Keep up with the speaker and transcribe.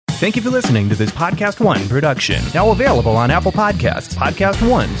Thank you for listening to this Podcast One production. Now available on Apple Podcasts, Podcast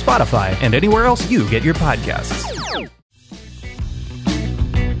One, Spotify, and anywhere else you get your podcasts.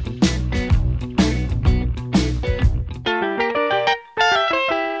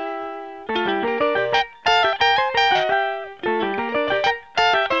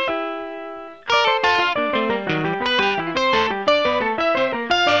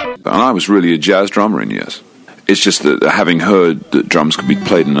 And I was really a jazz drummer in Yes. It's just that having heard that drums could be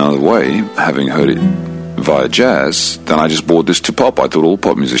played in another way, having heard it via jazz, then I just brought this to pop. I thought all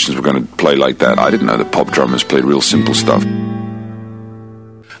pop musicians were going to play like that. I didn't know that pop drummers played real simple stuff.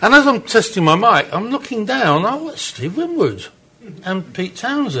 And as I'm testing my mic, I'm looking down, it's Steve Winwood and Pete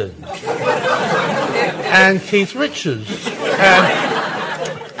Townsend and Keith Richards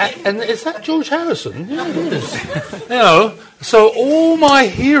and is that George Harrison? Yeah, it is. So all my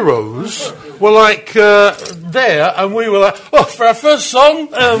heroes were like there, and we were like, for our first song,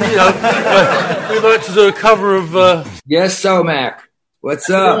 we'd like to do a cover of... Yes, Somac.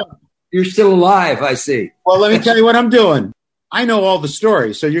 What's up? You're still alive, I see. Well, let me tell you what I'm doing. I know all the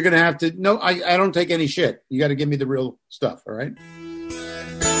stories, so you're going to have to... No, I don't take any shit. You got to give me the real stuff, all right?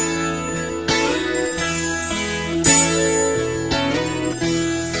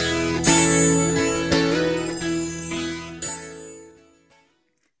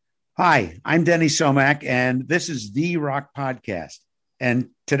 Hi, I'm Denny Somac, and this is The Rock Podcast. And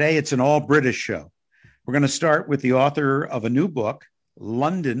today it's an all-British show. We're going to start with the author of a new book,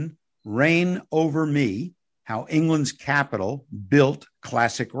 London, Reign Over Me, How England's Capital Built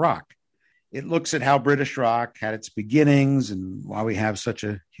Classic Rock. It looks at how British rock had its beginnings and why we have such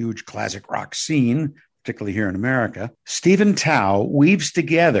a huge classic rock scene, particularly here in America. Stephen Tao weaves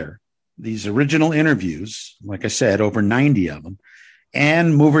together these original interviews, like I said, over 90 of them,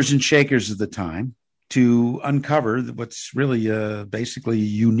 and movers and shakers of the time to uncover what's really basically a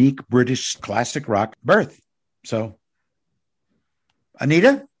unique British classic rock birth. So,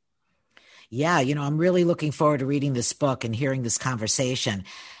 Anita? Yeah, I'm really looking forward to reading this book and hearing this conversation.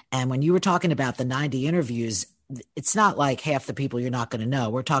 And when you were talking about the 90 interviews, it's not like half the people you're not going to know.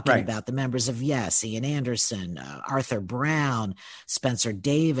 We're talking about the members of Yes, Ian Anderson, Arthur Brown, Spencer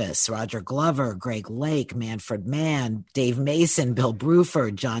Davis, Roger Glover, Greg Lake, Manfred Mann, Dave Mason, Bill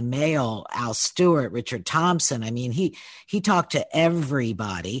Bruford, John Mayall, Al Stewart, Richard Thompson. I mean, he talked to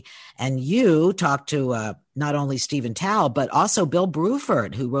everybody. And you talked to not only Stephen Tao, but also Bill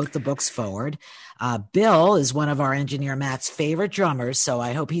Bruford, who wrote the book's forward. Bill is one of our engineer Matt's favorite drummers, so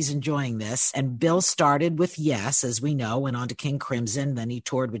I hope he's enjoying this. And Bill started with Yes, as we know, went on to King Crimson, then he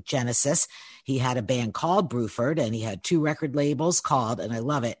toured with Genesis. He had a band called Bruford, and he had 2 record labels called, and I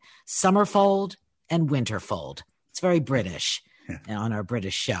love it, Summerfold and Winterfold. It's very British on our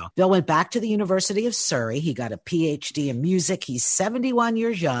British show. Bill went back to the University of Surrey. He got a PhD in music. He's 71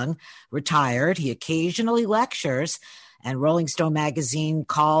 years young, retired. He occasionally lectures. And Rolling Stone magazine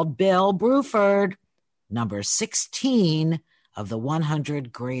called Bill Bruford number 16 of the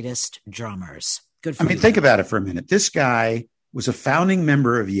 100 greatest drummers. Good for you. Think about it for a minute. This guy was a founding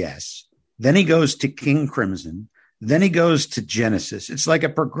member of Yes. Then he goes to King Crimson. Then he goes to Genesis. It's like a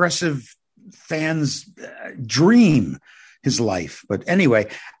progressive fan's dream, his life. But anyway,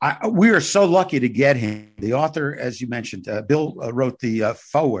 we are so lucky to get him. The author, as you mentioned, Bill wrote the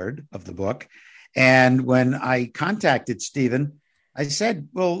foreword of the book. And when I contacted Stephen, I said,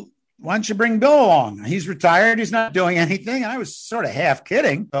 well, why don't you bring Bill along? He's retired. He's not doing anything. And I was sort of half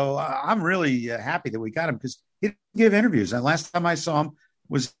kidding. So I'm really happy that we got him because he didn't give interviews. And last time I saw him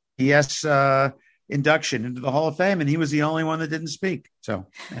was Yes induction into the Hall of Fame, and he was the only one that didn't speak. So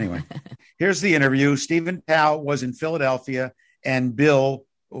anyway, here's the interview. Stephen Tao was in Philadelphia, and Bill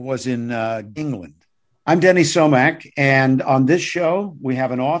was in England. I'm Denny Somac, and on this show, we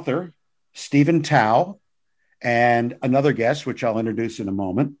have an author, Stephen Tao, and another guest, which I'll introduce in a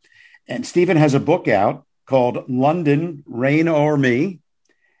moment. And Stephen has a book out called London, Reign O'er Me,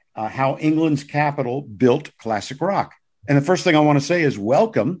 How England's Capital Built Classic Rock. And the first thing I want to say is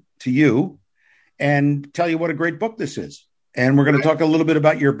welcome to you and tell you what a great book this is. And we're going to talk a little bit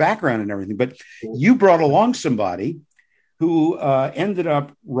about your background and everything. But you brought along somebody who ended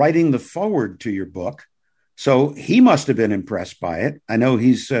up writing the foreword to your book. So he must have been impressed by it. I know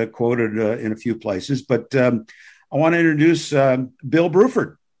he's quoted in a few places, but I want to introduce Bill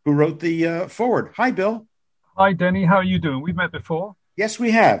Bruford, who wrote the foreword. Hi, Bill. Hi, Denny. How are you doing? We've met before. Yes, we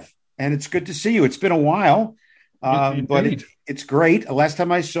have. And it's good to see you. It's been a while, but it's great. Last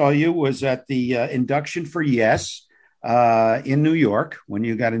time I saw you was at the induction for Yes in New York when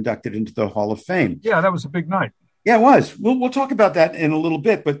you got inducted into the Hall of Fame. Yeah, that was a big night. Yeah, it was. We'll talk about that in a little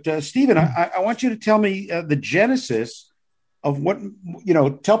bit. But Stephen, I want you to tell me the genesis of what,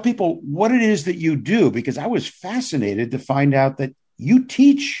 tell people what it is that you do, because I was fascinated to find out that you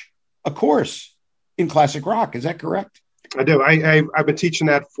teach a course in classic rock. Is that correct? I do. I've been teaching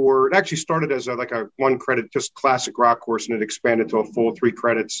that it actually started as a 1 credit, just classic rock course, and it expanded to a full 3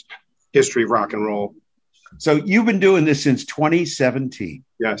 credits history of rock and roll. So you've been doing this since 2017.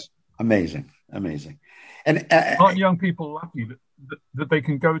 Yes. Amazing. And aren't young people lucky that they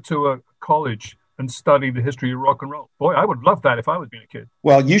can go to a college and study the history of rock and roll? Boy, I would love that if I was being a kid.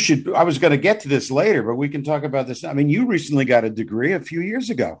 Well, you should. I was going to get to this later, but we can talk about this. I mean, you recently got a degree a few years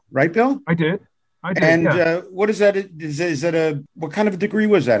ago, right, Bill? I did. And yeah. What is that? Is that what kind of a degree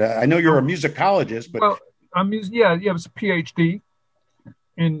was that? I know you're a musicologist, but it was a PhD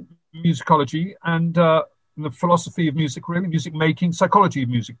in musicology and the philosophy of music, really, music making, psychology of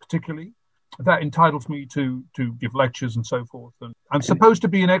music, particularly. That entitles me to give lectures and so forth. And I'm supposed to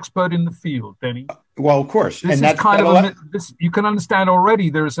be an expert in the field, Denny. Well, of course. This is kind of you can understand already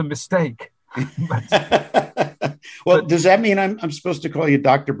there is a mistake. Well, does that mean I'm supposed to call you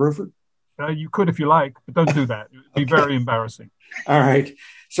Dr. Bruford? You could if you like, but don't do that. It would be very embarrassing. All right.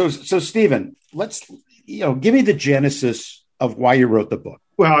 So Stephen, let's give me the genesis of why you wrote the book.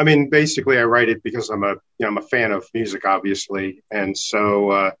 Well, I mean, basically, I write it because I'm a fan of music, obviously, and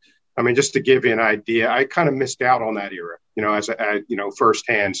so just to give you an idea, I kind of missed out on that era,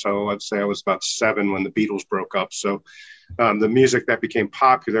 firsthand. So I'd say I was about 7 when the Beatles broke up. So the music that became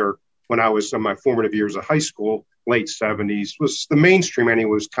popular when I was in my formative years of high school, late 70s, was the mainstream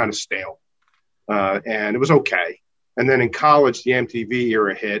anyway, was kind of stale, and it was okay. And then in college, the MTV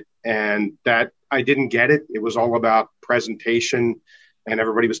era hit, and that I didn't get it. It was all about presentation, and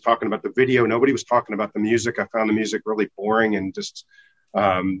everybody was talking about the video. Nobody was talking about the music. I found the music really boring, and just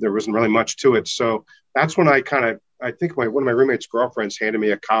there wasn't really much to it. So that's when I think one of my roommate's girlfriends handed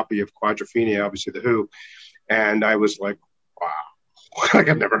me a copy of Quadrophenia, obviously The Who, and I was like, wow, like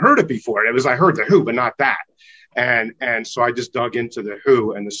I've never heard it before. I heard The Who, but not that. And so I just dug into The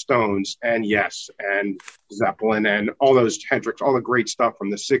Who and the Stones and and Zeppelin and all those Hendrix, all the great stuff from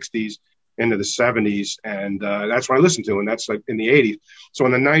the 60s into the 70s. And that's what I listened to. And that's like in the 80s. So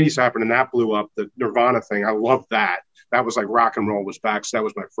when the 90s happened and that blew up, the Nirvana thing, I loved that. That was like rock and roll was back. So that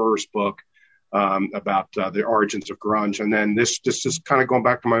was my first book about the origins of grunge. And then this just is kind of going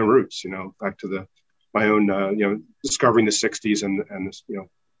back to my roots, back to my own, discovering the 60s and this,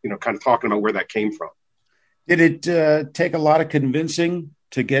 kind of talking about where that came from. Did it take a lot of convincing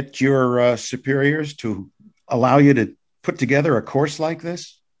to get your superiors to allow you to put together a course like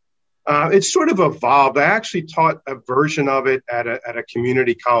this? It's sort of evolved. I actually taught a version of it at a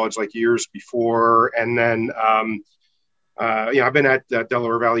community college like years before. And then, I've been at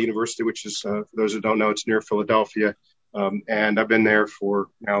Delaware Valley University, which is, for those who don't know, it's near Philadelphia. And I've been there for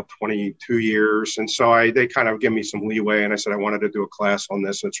now 22 years. And so they kind of give me some leeway. And I said I wanted to do a class on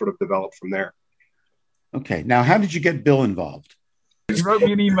this, and it sort of developed from there. Okay. Now, how did you get Bill involved? He wrote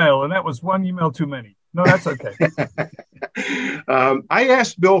me an email, and that was one email too many. No, that's okay. I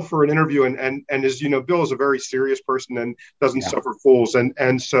asked Bill for an interview, and as you know, Bill is a very serious person and doesn't suffer fools.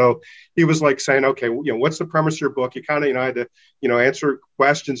 And so he was like saying, okay, what's the premise of your book? You kind of, I had to, answer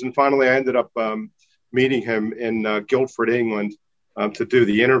questions. And finally, I ended up meeting him in Guildford, England, to do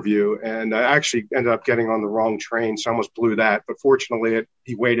the interview. And I actually ended up getting on the wrong train, so I almost blew that. But fortunately,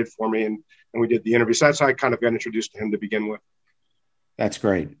 he waited for me, and we did the interview. So that's how I kind of got introduced to him to begin with. That's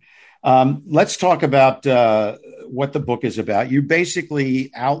great. Let's talk about what the book is about. You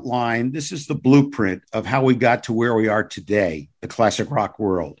basically outline, this is the blueprint of how we got to where we are today, the classic rock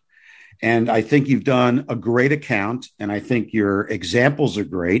world. And I think you've done a great account, and I think your examples are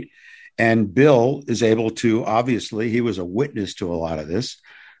great. And Bill is able to, obviously, he was a witness to a lot of this.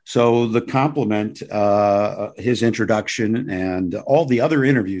 So the compliment, his introduction and all the other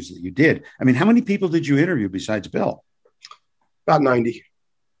interviews that you did. I mean, how many people did you interview besides Bill? About 90.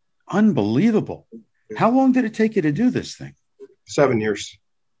 Unbelievable. How long did it take you to do this thing? 7 years.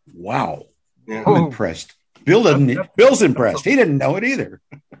 Wow. Yeah. I'm impressed. Bill's impressed. He didn't know it either.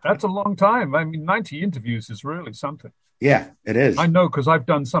 That's a long time. I mean, 90 interviews is really something. Yeah, it is. I know, because I've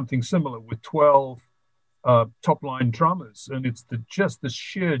done something similar with 12 top-line drummers, and it's just the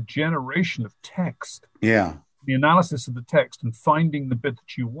sheer generation of text. Yeah. The analysis of the text and finding the bit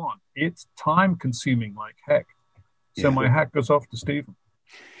that you want. It's time-consuming like heck. So my hat goes off to Stephen.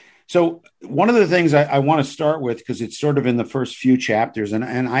 So one of the things I want to start with, because it's sort of in the first few chapters, and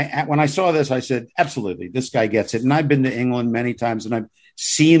when I saw this, I said, absolutely, this guy gets it. And I've been to England many times, and I've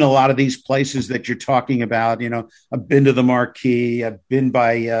seen a lot of these places that you're talking about. I've been to the Marquee, I've been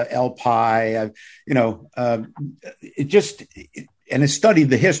by El Pi, and I studied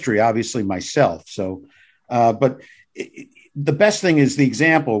the history, obviously, myself. So, but the best thing is the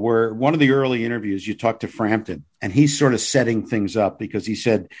example where one of the early interviews you talked to Frampton, and he's sort of setting things up because he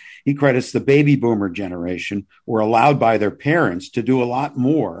said he credits the baby boomer generation were allowed by their parents to do a lot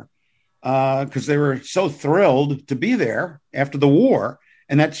more because they were so thrilled to be there after the war.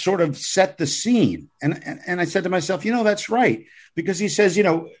 And that sort of set the scene. And I said to myself, that's right. Because he says,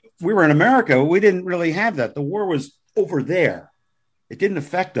 we were in America. We didn't really have that. The war was over there. It didn't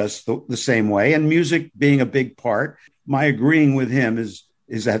affect us the same way. And music being a big part, my agreeing with him is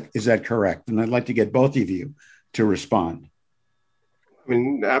that correct? And I'd like to get both of you to respond. I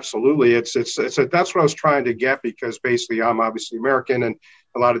mean, absolutely. It's that's what I was trying to get, because basically I'm obviously American and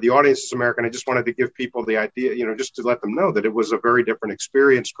a lot of the audience is American. I just wanted to give people the idea, just to let them know that it was a very different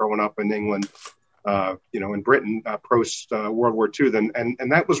experience growing up in England, in Britain post World War II.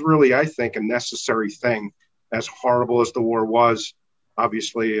 And that was really, I think, a necessary thing, as horrible as the war was,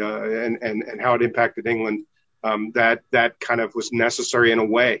 obviously, and how it impacted England. That kind of was necessary in a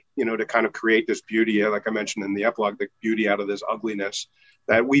way, to kind of create this beauty, like I mentioned in the epilogue, the beauty out of this ugliness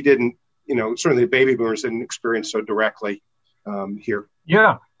that we didn't, certainly the baby boomers didn't experience so directly here.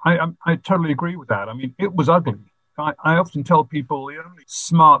 Yeah, I totally agree with that. I mean, it was ugly. I often tell people the only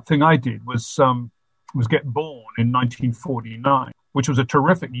smart thing I did was get born in 1949, which was a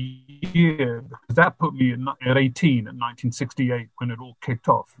terrific year because that put me at 18 in 1968 when it all kicked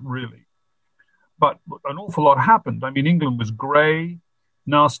off, really. But an awful lot happened. I mean, England was grey,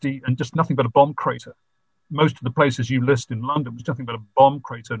 nasty, and just nothing but a bomb crater. Most of the places you list in London was nothing but a bomb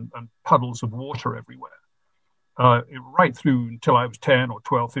crater and puddles of water everywhere. Right through until I was 10 or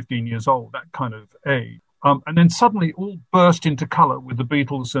 12, 15 years old, that kind of age. And then suddenly all burst into colour with the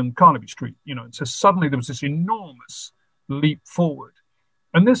Beatles and Carnaby Street, and so suddenly there was this enormous leap forward.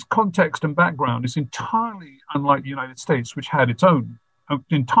 And this context and background is entirely unlike the United States, which had its own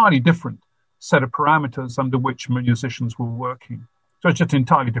entirely different set of parameters under which musicians were working. So it's just an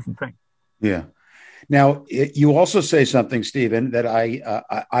entirely different thing. Yeah. Now, you also say something, Stephen, that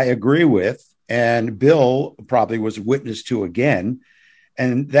I agree with, and Bill probably was witness to again.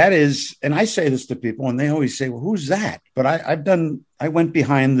 And that is, and I say this to people and they always say, well, who's that? But I went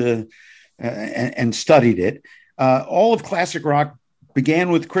behind and studied it. All of classic rock began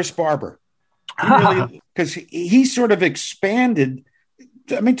with Chris Barber. Because he sort of expanded.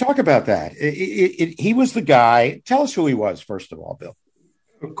 I mean, talk about that. He was the guy. Tell us who he was, first of all, Bill.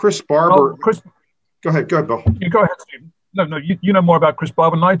 Chris Barber. Go ahead, Bill. You go ahead, Stephen. No, you know more about Chris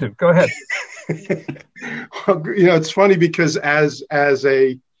Barber than I do. Go ahead. Well, it's funny because as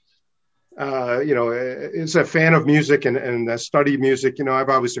a as a fan of music and a study of music, I've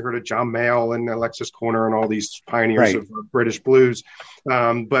obviously heard of John Mayall and Alexis Corner and all these pioneers of British blues,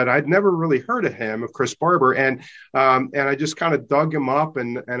 but I'd never really heard of him, of Chris Barber, and I just kind of dug him up,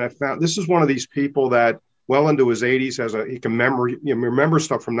 and I found this is one of these people that well into his 80s he can remember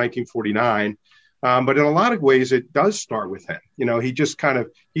stuff from 1949. But in a lot of ways, it does start with him.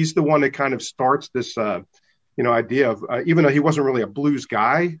 He's the one that kind of starts this, idea of, even though he wasn't really a blues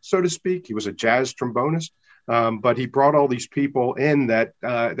guy, so to speak, he was a jazz trombonist. But he brought all these people in that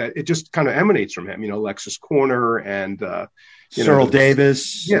it just kind of emanates from him, Alexis Corner and, Cyril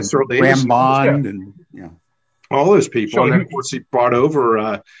Davis, Cyril Davis, Graham Bond, and all those people. And then, of course, he brought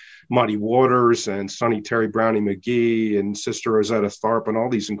over, Muddy Waters and Sonny Terry Brownie McGee and Sister Rosetta Tharpe and all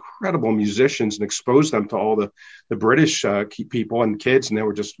these incredible musicians, and exposed them to all the British people and kids. And they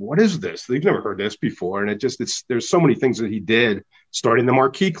were just, what is this? They've never heard this before. And there's so many things that he did, starting the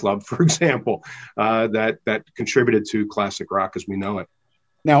Marquee Club, for example, that contributed to classic rock as we know it.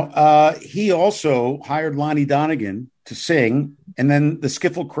 Now, he also hired Lonnie Donegan to sing, and then the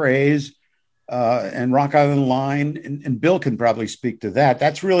Skiffle Craze, and Rock Island Line, and Bill can probably speak to that.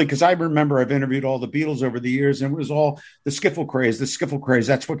 That's really, because I remember I've interviewed all the Beatles over the years, and it was all the Skiffle Craze.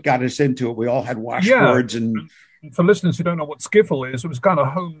 That's what got us into it. We all had washboards. And for listeners who don't know what Skiffle is, it was kind of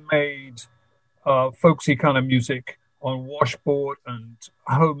homemade, folksy kind of music on washboard and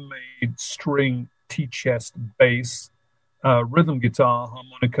homemade string, T-chest, bass, rhythm guitar,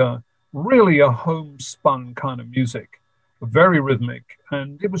 harmonica, really a homespun kind of music. Very rhythmic,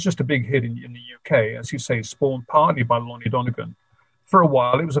 and it was just a big hit in the UK, as you say, spawned partly by Lonnie Donegan. For a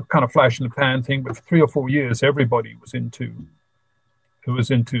while, it was a kind of flash in the pan thing, but for 3 or 4 years, everybody was into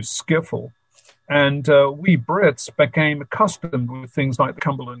skiffle, and we Brits became accustomed with things like the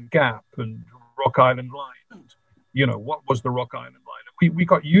Cumberland Gap and Rock Island Line. And, what was the Rock Island Line? And we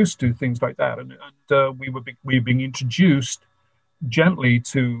got used to things like that, and we were being introduced gently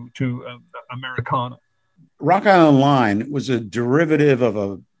to Americana. Rock Island Line was a derivative of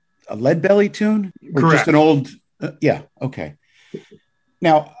a Leadbelly tune? Or Correct. Just an old, yeah, okay.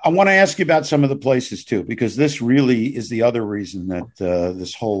 Now, I want to ask you about some of the places too, because this really is the other reason that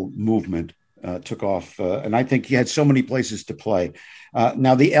this whole movement took off. And I think you had so many places to play.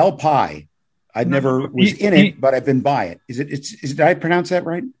 Now, the El Pi, I never was in it, but I've been by it. Did I pronounce that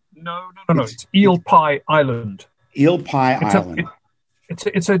right? No. It's Eel Pie Island. Eel Pie Island.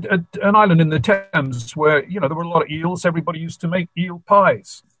 It's an island in the Thames where, there were a lot of eels. Everybody used to make eel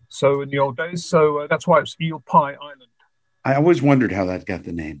pies. So in the old days, that's why it's Eel Pie Island. I always wondered how that got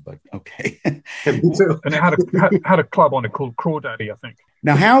the name, but okay. And it had a club on it called Crawdaddy, I think.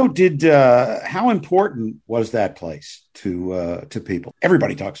 Now, how important was that place to people?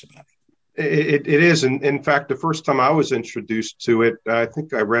 Everybody talks about it. It is. And in fact, the first time I was introduced to it, I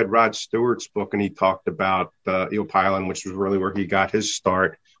think I read Rod Stewart's book, and he talked about Eel Pie Island, which was really where he got his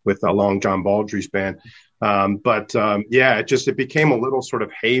start with Long John Baldry's band. It became a little sort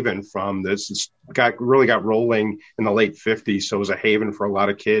of haven from this. It really got rolling in the late 50s. So it was a haven for a lot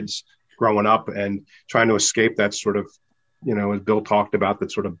of kids growing up and trying to escape that sort of, as Bill talked about,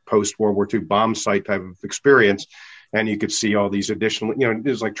 that sort of post-World War II bomb site type of experience. And you could see all these additional,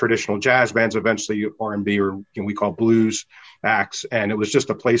 there's like traditional jazz bands, eventually R&B or we call blues acts. And it was just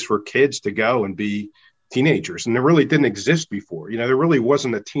a place for kids to go and be teenagers. And it really didn't exist before. There really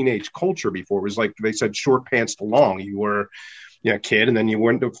wasn't a teenage culture before. It was like they said, short pants to long. You were a kid, and then you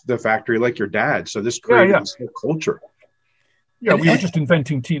went to the factory like your dad. So this created this whole culture. Yeah, we were just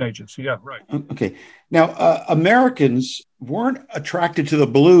inventing teenagers. Yeah, right. Okay. Now, Americans weren't attracted to the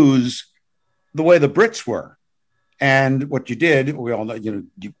blues the way the Brits were. And what you did, we all know,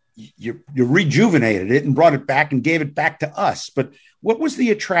 you rejuvenated it and brought it back and gave it back to us. But what was the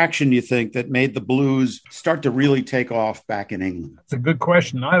attraction, you think, that made the blues start to really take off back in England? That's a good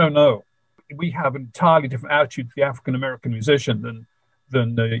question. I don't know. We have an entirely different attitude to the African-American musician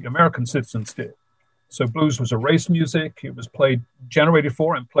than the American citizens did. So blues was a race music. It was generated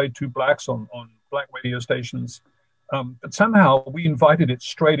for and played to blacks on black radio stations. But somehow we invited it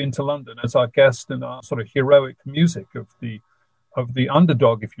straight into London as our guest and our sort of heroic music of the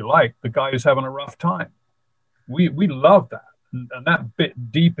underdog, if you like, the guy who's having a rough time. We love that. And that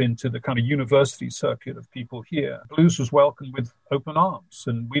bit deep into the kind of university circuit of people here. Blues was welcomed with open arms,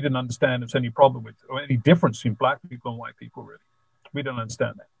 and we didn't understand if there's any problem with or any difference between black people and white people, really. We don't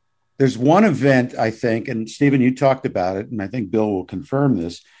understand that. There's one event, I think, and Stephen, you talked about it, and I think Bill will confirm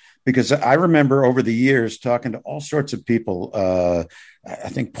this, because I remember over the years talking to all sorts of people. I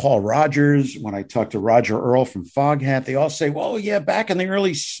think Paul Rogers, when I talked to Roger Earl from Foghat, they all say, well, yeah, back in the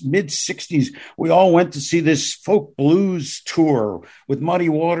early mid-'60s, we all went to see this folk blues tour with Muddy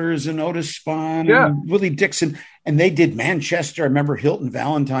Waters and Otis Spann and Willie Dixon. And they did Manchester. I remember Hilton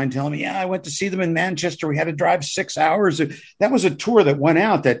Valentine telling me, I went to see them in Manchester. We had to drive 6 hours. That was a tour that went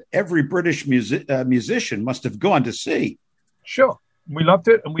out that every British musician must have gone to see. Sure. We loved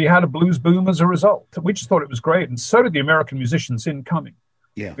it, and we had a blues boom as a result. We just thought it was great, and so did the American musicians incoming.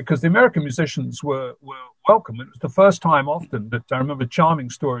 Yeah, because the American musicians were welcome. It was the first time often that I remember a charming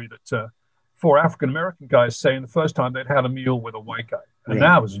story that 4 African-American guys saying the first time they'd had a meal with a white guy. And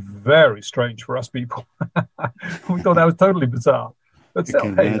that was very strange for us people. We thought that was totally bizarre. But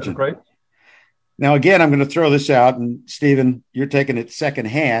still, hey, that's great. Now, again, I'm going to throw this out, and Stephen, you're taking it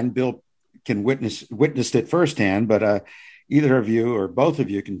secondhand. Bill can witnessed it firsthand, but either of you or both of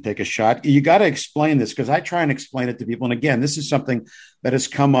you can take a shot. You got to explain this, because I try and explain it to people. And again, this is something that has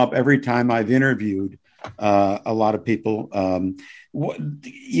come up every time I've interviewed a lot of people.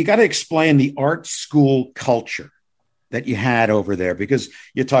 You got to explain the art school culture that you had over there, because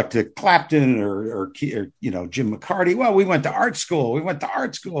you talk to Clapton or Jim McCarty. Well, we went to art school.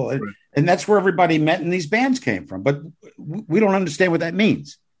 Right. And that's where everybody met and these bands came from. But we don't understand what that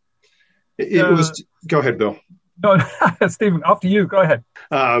means. It was. Go ahead, Bill. No, Stephen, after you, go ahead.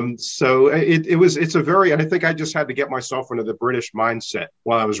 So it's a very, and I think I just had to get myself into the British mindset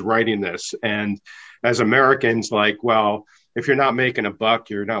while I was writing this. And as Americans, like, well, if you're not making a buck,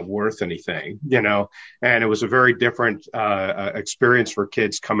 you're not worth anything, and it was a very different experience for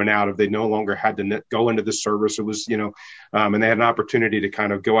kids coming out of, they no longer had to go into the service. It was, and they had an opportunity to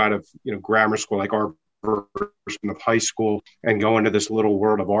kind of go out of, grammar school, like our version of high school, and go into this little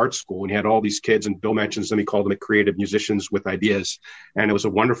world of art school. And you had all these kids, and Bill mentions them, he called them creative musicians with ideas. And it was a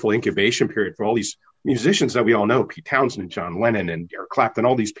wonderful incubation period for all these musicians that we all know, Pete Townsend and John Lennon and Eric Clapton.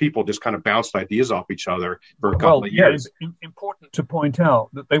 All these people just kind of bounced ideas off each other for a couple of years. It's important to point out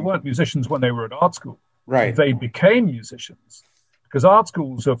that they weren't musicians when they were at art school. Right. They became musicians, because art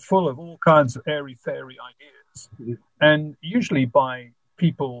schools are full of all kinds of airy-fairy ideas. Mm-hmm. And usually by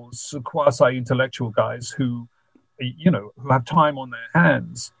people's quasi-intellectual guys who have time on their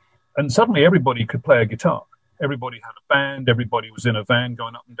hands, and suddenly everybody could play a guitar. everybody had a band, everybody was in a van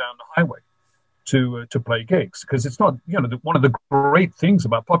going up and down the highway to play gigs. Because it's not, one of the great things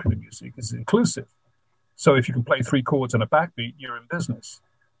about popular music is inclusive. So if you can play 3 chords and a backbeat, you're in business.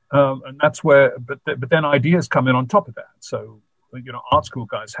 And that's where, but then ideas come in on top of that. So, art school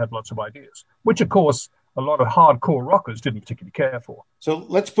guys had lots of ideas, which of course a lot of hardcore rockers didn't particularly care for. So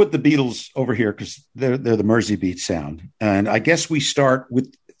let's put the Beatles over here because they're the Mersey beat sound. And I guess we start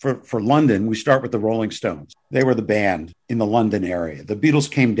with, for London, we start with the Rolling Stones. They were the band in the London area. The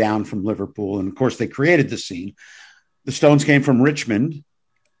Beatles came down from Liverpool, and of course they created the scene. The Stones came from Richmond,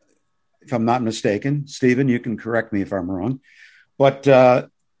 if I'm not mistaken. Stephen, you can correct me if I'm wrong. But the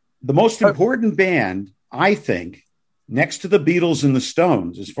most important band, I think, next to the Beatles and the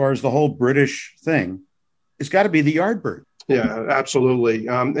Stones, as far as the whole British thing, it's got to be the Yardbirds. Yeah, absolutely.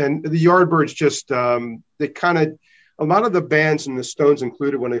 And the Yardbirds just, they kind of, a lot of the bands, and the Stones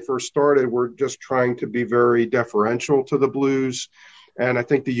included when they first started, were just trying to be very deferential to the blues. And I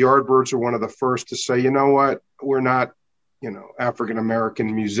think the Yardbirds are one of the first to say, you know what, we're not,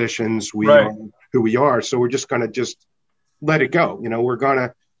 African-American musicians. We are who we are. So we're just going to just let it go. We're going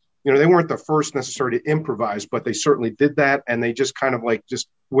to, they weren't the first necessarily to improvise, but they certainly did that. And they just kind of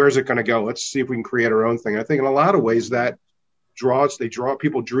where's it going to go? Let's see if we can create our own thing. I think in a lot of ways that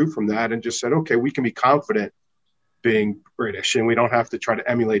people drew from that and just said, okay, we can be confident being British and we don't have to try to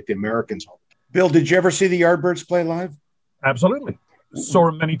emulate the Americans. Bill, did you ever see the Yardbirds play live? Absolutely. Saw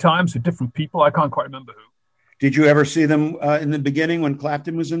them many times with different people. I can't quite remember who. Did you ever see them in the beginning when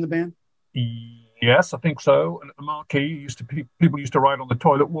Clapton was in the band? Yes, I think so. And at the marquee, people used to write on the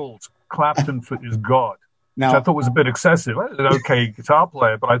toilet walls, Clapton is God. Now, which I thought was a bit excessive. I was an okay guitar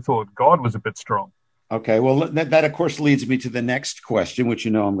player, but I thought God was a bit strong. Okay, well, that of course leads me to the next question, which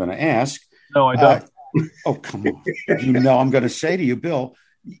I'm going to ask. No, I don't. Oh, come on. I'm going to say to you, Bill,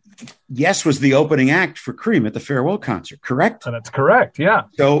 Yes was the opening act for Cream at the farewell concert, correct? That's correct, yeah.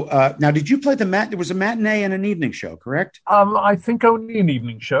 So now, did you play there was a matinee and an evening show, correct? I think only an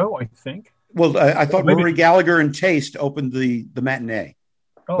evening show, I think. Well, I thought Rory Gallagher and Taste opened the matinee.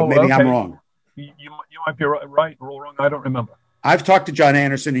 But maybe I'm wrong. You might be right or wrong. I don't remember. I've talked to John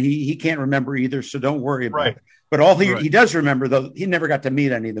Anderson. He can't remember either, so don't worry about it. But all he does remember, though, he never got to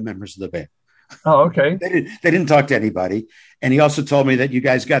meet any of the members of the band. Oh, okay. They didn't talk to anybody. And he also told me that you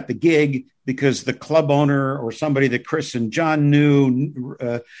guys got the gig because the club owner or somebody that Chris and John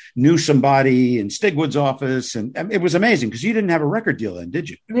knew somebody in Stigwood's office. And it was amazing because you didn't have a record deal then, did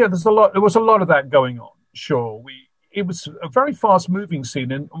you? Yeah, there was a lot of that going on. Sure. It was a very fast moving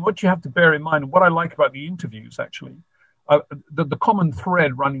scene. And what you have to bear in mind, and what I like about the interviews, actually, the common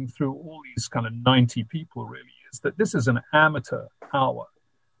thread running through all these kind of 90 people really is that this is an amateur hour.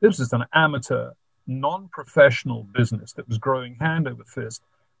 This is an amateur, non-professional business that was growing hand over fist,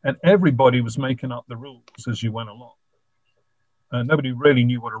 and everybody was making up the rules as you went along. Nobody really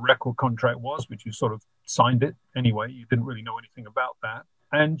knew what a record contract was, but you sort of signed it anyway. You didn't really know anything about that.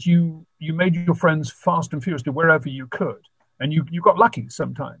 And you made your friends fast and furious to wherever you could. And you got lucky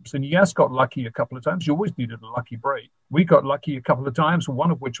sometimes. And Yes got lucky a couple of times. You always needed a lucky break. We got lucky a couple of times,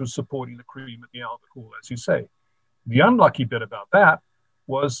 one of which was supporting the Cream at the Albert Hall, as you say. The unlucky bit about that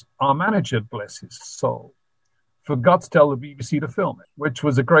was our manager, bless his soul, forgot to tell the BBC to film it, which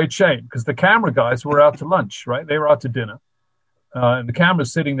was a great shame because the camera guys were out to lunch, right? They were out to dinner. And the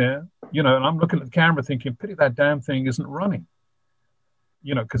camera's sitting there, and I'm looking at the camera thinking, pity that damn thing isn't running,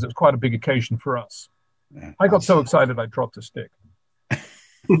 because it was quite a big occasion for us. Yeah, I got so excited I dropped a stick. I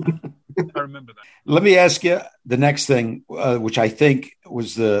remember that. Let me ask you the next thing, which I think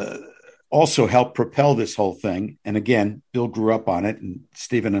was also helped propel this whole thing. And again, Bill grew up on it and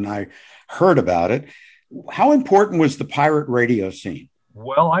Stephen and I heard about it. How important was the pirate radio scene?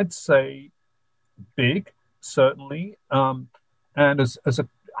 Well, I'd say big, certainly. And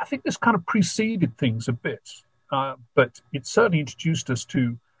I think this kind of preceded things a bit, but it certainly introduced us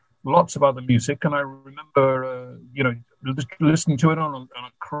to lots of other music. And I remember, listening to it on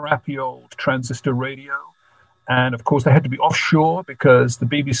a crappy old transistor radio. And, of course, they had to be offshore because the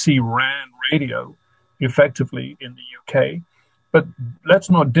BBC ran radio effectively in the UK. But let's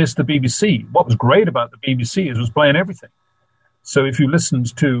not diss the BBC. What was great about the BBC is it was playing everything. So if you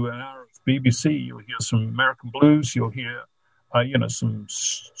listened to an hour of BBC, you'll hear some American blues, you'll hear, some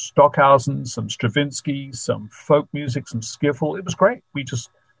Stockhausen, some Stravinsky, some folk music, some skiffle. It was great.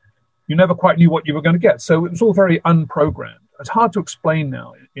 You never quite knew what you were going to get. So it was all very unprogrammed. It's hard to explain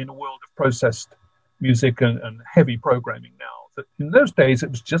now in a world of processed music and heavy programming now. That in those days,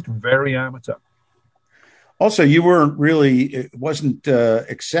 it was just very amateur. Also, it wasn't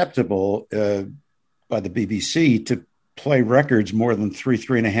acceptable by the BBC to play records more than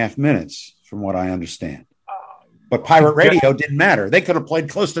 3.5 minutes, from what I understand. But pirate radio didn't matter. They could have played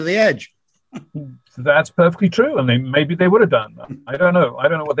Close to the Edge. That's perfectly true, and maybe they would have done. I don't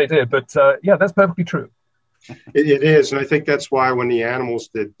know what they did, but that's perfectly true. It is, and I think that's why when the Animals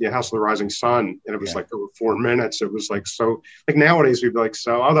did House of the Rising Sun, and it was like over 4 minutes, it was like so. Like nowadays, we'd be like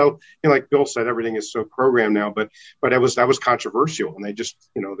so. Although, like Bill said, everything is so programmed now, but that was controversial, and they just,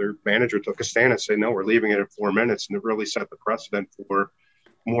 their manager took a stand and said, no, we're leaving it at 4 minutes, and it really set the precedent for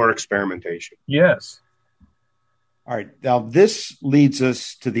more experimentation. Yes. All right. Now, this leads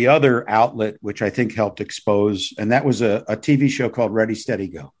us to the other outlet, which I think helped expose, and that was a TV show called Ready, Steady,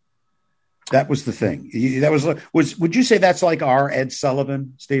 Go. That was the thing. That was. Would you say that's like our Ed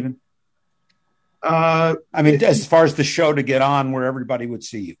Sullivan, Stephen? I mean, as far as the show to get on where everybody would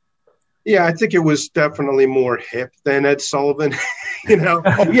see you. Yeah, I think it was definitely more hip than Ed Sullivan,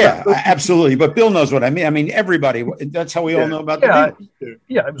 Oh, yeah, absolutely. But Bill knows what I mean. I mean, everybody, that's how we all know about the Beatles.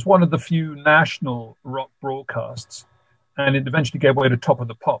 Yeah, it was one of the few national rock broadcasts, and it eventually gave away to Top of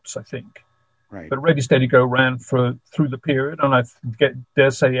the Pops, I think. Right. But Ready, Steady, Go ran through the period, and I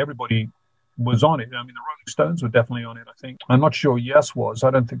dare say everybody was on it. I mean, the Rolling Stones were definitely on it, I think. I'm not sure Yes was. I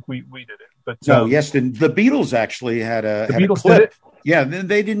don't think we did it. But no, Yes didn't. The Beatles actually had a Beatles clip. did it? Yeah,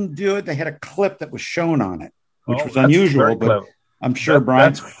 they didn't do it. They had a clip that was shown on it, which was unusual. But I'm sure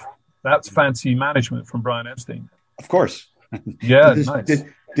Brian... That's fancy management from Brian Epstein. Of course. Yeah, nice.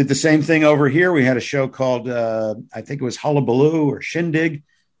 Did the same thing over here. We had a show called, I think it was Hullabaloo or Shindig.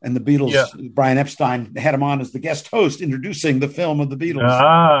 And the Beatles, Brian Epstein had him on as the guest host, introducing the film of the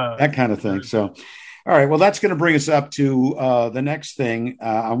Beatles, that kind of thing. So, all right, well, that's going to bring us up to the next thing.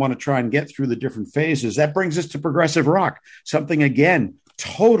 I want to try and get through the different phases. That brings us to progressive rock, something, again,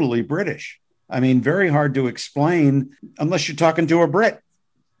 totally British. I mean, very hard to explain unless you're talking to a Brit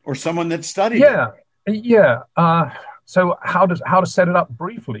or someone that studied it. Yeah. So how to set it up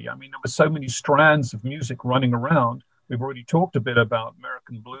briefly? I mean, there were so many strands of music running around. We've already talked a bit about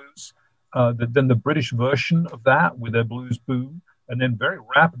American blues, then the British version of that with their blues boom, and then very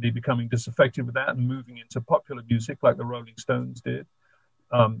rapidly becoming disaffected with that and moving into popular music like the Rolling Stones did,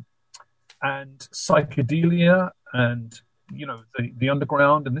 and psychedelia and, the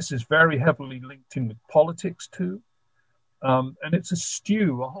underground. And this is very heavily linked in with politics too. And it's a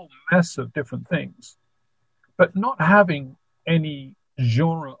stew, a whole mess of different things, but not having any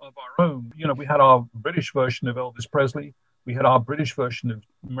genre of our own. We had our British version of Elvis Presley. We had our British version of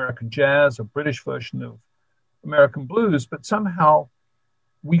American jazz, a British version of American blues, but somehow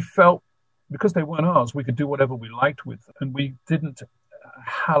we felt because they weren't ours, we could do whatever we liked with them, and we didn't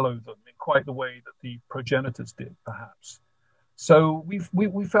hallow them in quite the way that the progenitors did, perhaps. So we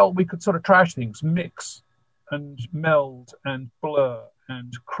felt we could sort of trash things, mix and meld and blur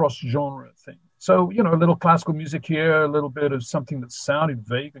and cross-genre things. So, a little classical music here, a little bit of something that sounded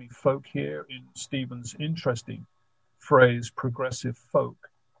vaguely folk here in Stephen's interesting phrase, progressive folk,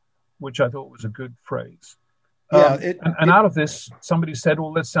 which I thought was a good phrase. And out of this, somebody said,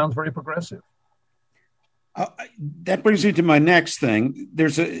 well, that sounds very progressive. That brings me to my next thing.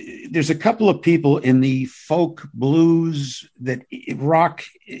 There's a couple of people in the folk blues that rock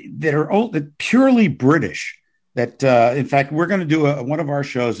that are purely British. That in fact, we're going to do one of our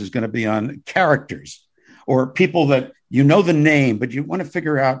shows is going to be on characters or people that the name, but you want to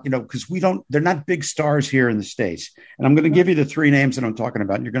figure out, because they're not big stars here in the States. And I'm going to give you the three names that I'm talking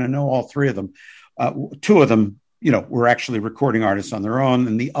about, and you're going to know all three of them. Two of them, were actually recording artists on their own,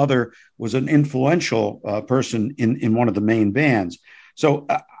 and the other was an influential person in one of the main bands. So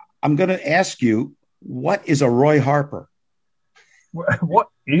I'm going to ask you, what is a Roy Harper? What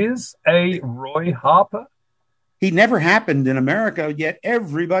is a Roy Harper? He never happened in America, yet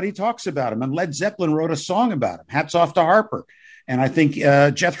everybody talks about him. And Led Zeppelin wrote a song about him. Hats off to Harper. And I think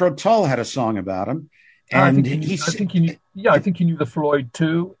Jethro Tull had a song about him. And I think he knew the Floyd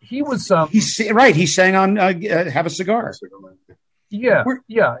too. He was right. He sang on "Have a Cigar." Yeah.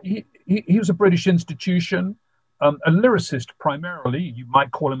 He was a British institution, a lyricist primarily. You might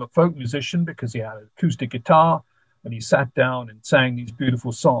call him a folk musician because he had an acoustic guitar and he sat down and sang these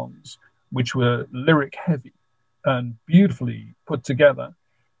beautiful songs, which were lyric heavy and beautifully put together.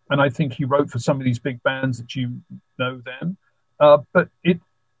 And I think he wrote for some of these big bands that you know then. But it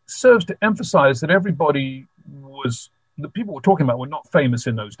serves to emphasize that the people we're talking about were not famous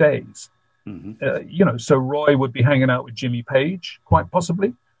in those days. Mm-hmm. So Roy would be hanging out with Jimmy Page, quite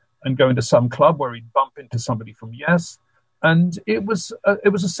possibly, and going to some club where he'd bump into somebody from Yes. And it was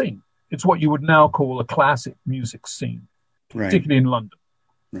a scene. It's what you would now call a classic music scene, particularly in London.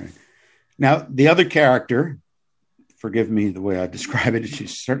 Right. Now, the other character, forgive me the way I describe it,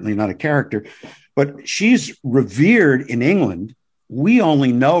 she's certainly not a character, but she's revered in England. We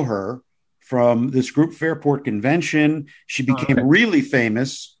only know her from this group Fairport Convention. She became really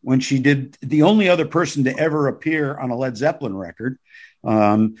famous when she did the only other person to ever appear on a Led Zeppelin record.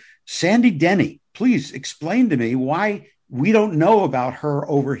 Sandy Denny, please explain to me why we don't know about her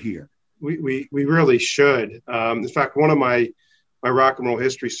over here. We really should. In fact, one of my rock and roll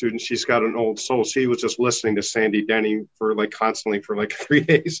history students, she's got an old soul. She was just listening to Sandy Denny constantly for 3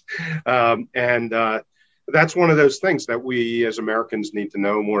 days. And that's one of those things that we as Americans need to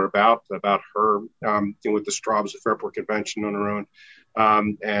know more about her, with the Straubs at Fairport Convention on her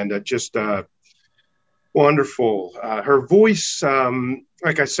own. Just wonderful. Her voice,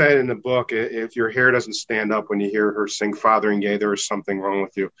 like I said in the book, if your hair doesn't stand up when you hear her sing Father and Gay, there is something wrong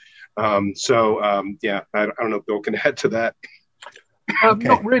with you. I don't know if Bill can add to that. Okay.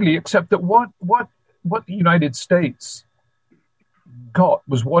 Not really, except that what the United States got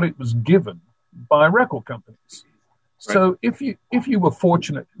was what it was given by record companies. Right. So if you were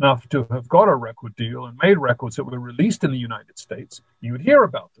fortunate enough to have got a record deal and made records that were released in the United States, you would hear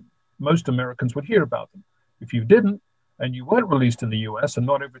about them. Most Americans would hear about them. If you didn't, and you weren't released in the U.S., and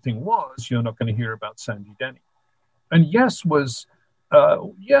not everything was, you're not going to hear about Sandy Denny. And Yes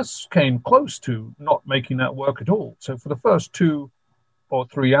came close to not making that work at all. So for the first 2 or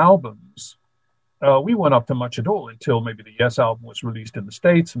 3 albums, we weren't up to much at all until maybe the Yes album was released in the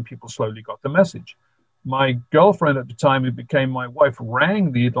States and people slowly got the message. My girlfriend at the time, who became my wife,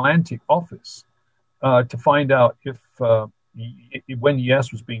 rang the Atlantic office to find out if when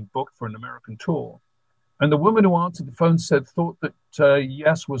Yes was being booked for an American tour. And the woman who answered the phone thought that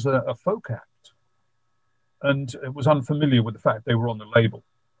Yes was a folk act. And it was unfamiliar with the fact they were on the label,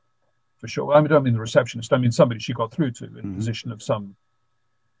 for sure. I don't mean the receptionist. I mean somebody she got through to in a position of some,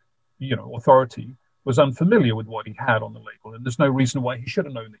 authority, was unfamiliar with what he had on the label. And there's no reason why he should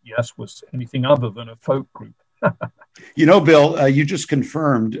have known that Yes was anything other than a folk group. Bill, you just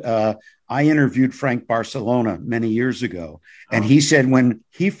confirmed, I interviewed Frank Barcelona many years ago, and he said when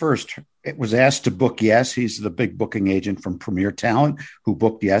he first was asked to book Yes, he's the big booking agent from Premier Talent who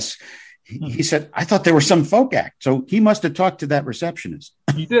booked Yes. He said, I thought there was some folk act. So he must have talked to that receptionist.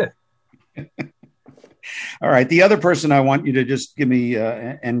 He did. All right. The other person I want you to just give me,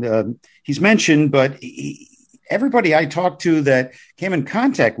 he's mentioned, but everybody I talked to that came in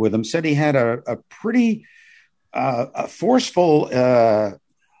contact with him said he had a pretty forceful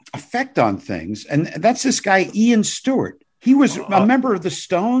effect on things. And that's this guy, Ian Stewart. He was a member of the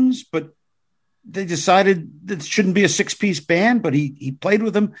Stones, but they decided that it shouldn't be a 6-piece band, but he played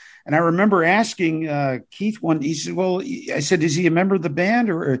with them. And I remember asking Keith he said, well, I said, is he a member of the band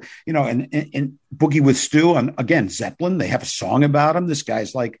or and Boogie with Stu on, again, Zeppelin, they have a song about him. This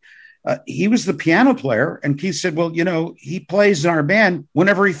guy's like, he was the piano player. And Keith said, well, he plays in our band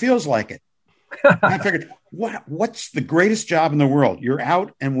whenever he feels like it. I figured, what's the greatest job in the world? You're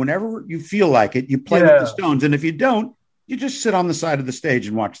out, and whenever you feel like it, you play with the Stones. And if you don't, you just sit on the side of the stage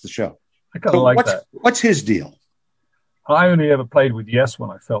and watch the show. I kind of like that. What's his deal? I only ever played with Yes when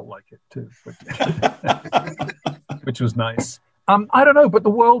I felt like it too, which was nice. I don't know, but the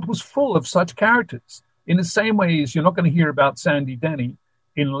world was full of such characters. In the same way as you're not going to hear about Sandy Denny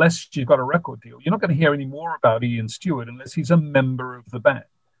unless you've got a record deal. You're not going to hear any more about Ian Stewart unless he's a member of the band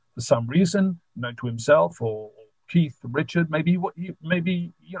for some reason, known to himself or Keith, Richard. Maybe he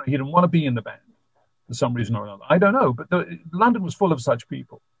didn't want to be in the band for some reason or another. I don't know, but London was full of such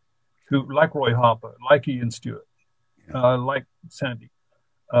people. Who, like Roy Harper, like Ian Stewart, like Sandy,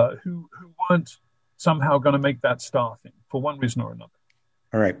 who weren't somehow going to make that star thing for one reason or another.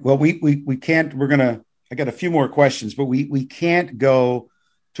 All right. Well, we can't. I got a few more questions, but we can't go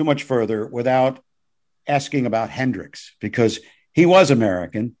too much further without asking about Hendrix, because he was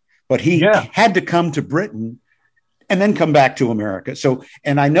American, but he had to come to Britain and then come back to America. So,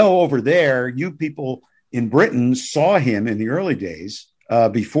 and I know over there, you people in Britain saw him in the early days.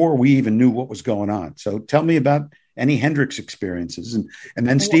 Before we even knew what was going on. So tell me about any Hendrix experiences. And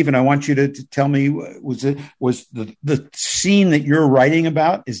then, Stephen, I want you to tell me, was the scene that you're writing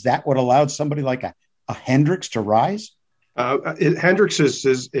about, is that what allowed somebody like a Hendrix to rise? Hendrix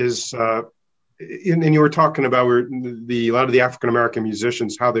is and you were talking about a lot of the African-American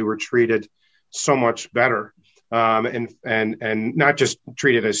musicians, how they were treated so much better. And not just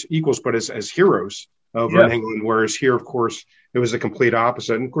treated as equals, but as heroes over in England, whereas here, of course, it was the complete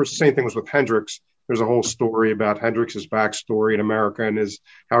opposite. And of course, the same thing was with Hendrix. There's a whole story about Hendrix's backstory in America and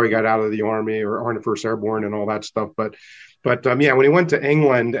how he got out of the army or 101st Airborne and all that stuff. But when he went to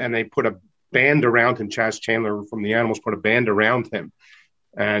England and they put a band around him, Chas Chandler from the Animals put a band around him,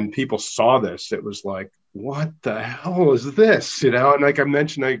 and people saw this, it was like, what the hell is this? And like I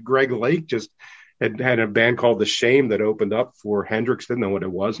mentioned, Greg Lake just had a band called The Shame that opened up for Hendrix. Didn't know what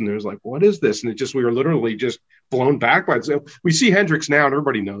it was, and there was like, what is this? And we were literally just blown back by it. So we see Hendrix now, and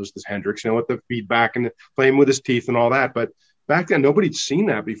everybody knows this Hendrix, with the feedback and playing with his teeth and all that. But back then, nobody'd seen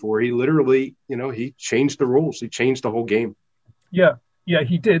that before. He literally, he changed the rules. He changed the whole game. Yeah,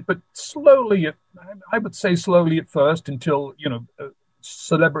 he did. But slowly, I would say slowly at first, until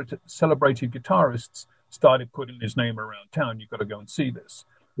celebrated guitarists started putting his name around town. You've got to go and see this.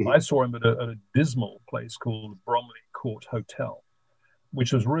 I saw him at a dismal place called Bromley Court Hotel,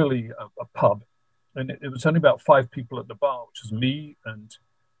 which was really a pub. And it was only about 5 people at the bar, which was me and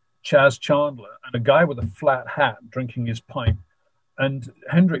Chaz Chandler and a guy with a flat hat drinking his pint, and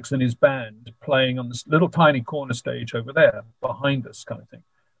Hendrix and his band playing on this little tiny corner stage over there behind us kind of thing.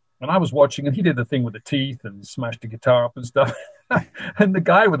 And I was watching, and he did the thing with the teeth and smashed the guitar up and stuff. And the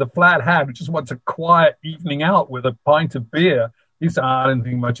guy with the flat hat who just wants a quiet evening out with a pint of beer, he said, I didn't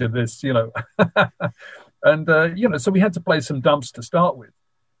think much of this, And, so we had to play some dumps to start with.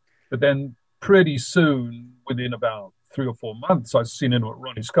 But then pretty soon, within about 3 or 4 months, I seen him at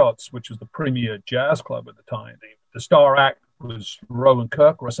Ronnie Scott's, which was the premier jazz club at the time. The star act was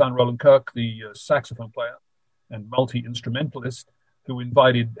Rahsaan Roland Kirk, the saxophone player and multi-instrumentalist, who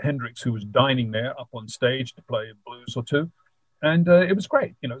invited Hendrix, who was dining there, up on stage to play a blues or two. And it was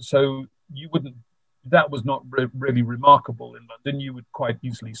great, so that was not really remarkable in London. You would quite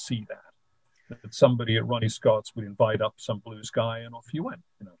easily see that somebody at Ronnie Scott's would invite up some blues guy and off you went,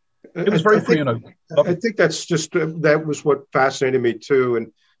 It was very free and open. I think that's just, that was what fascinated me too.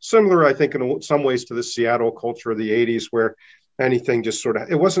 And similar, I think, in some ways to the Seattle culture of the 80s, where anything just sort of,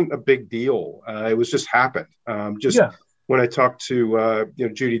 it wasn't a big deal. It was just happened. When I talked to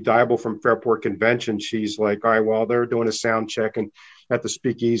Judy Dybel from Fairport Convention, she's like, all right, well, they're doing a sound check and at the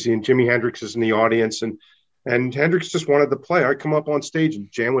Speakeasy, and Jimi Hendrix is in the audience, and Hendrix just wanted to play. I come up on stage and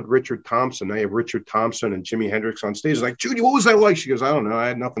jam with Richard Thompson. I have Richard Thompson and Jimi Hendrix on stage. Like, Judy, what was that like? She goes, I don't know. I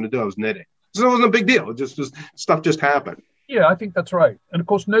had nothing to do. I was knitting. So it wasn't a big deal. It just stuff just happened. Yeah, I think that's right. And of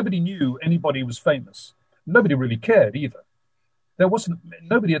course, nobody knew anybody was famous. Nobody really cared either.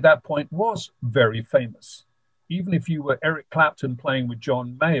 Nobody at that point was very famous. Even if you were Eric Clapton playing with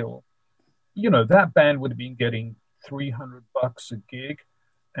John Mayall, that band would have been getting $300 a gig.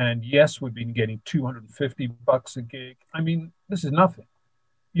 And yes, we've been getting $250 a gig. I mean, this is nothing.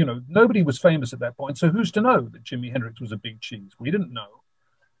 Nobody was famous at that point. So who's to know that Jimi Hendrix was a big cheese? We didn't know.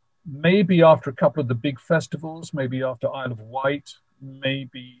 Maybe after a couple of the big festivals, maybe after Isle of Wight,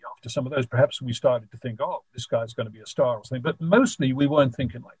 maybe after some of those, perhaps we started to think, oh, this guy's going to be a star or something. But mostly we weren't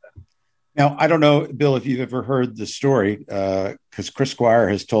thinking like that. Now, I don't know, Bill, if you've ever heard the story, because Chris Squire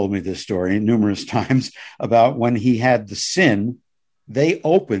has told me this story numerous times about when he had the Sin. They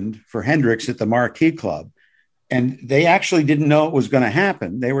opened for Hendrix at the Marquee Club, and they actually didn't know it was going to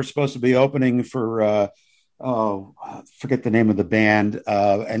happen. They were supposed to be opening for, I forget the name of the band.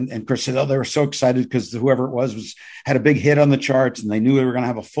 And Chris said, they were so excited because whoever it was had a big hit on the charts, and they knew they were going to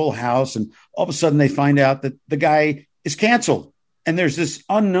have a full house. And all of a sudden they find out that the guy is canceled. And there's this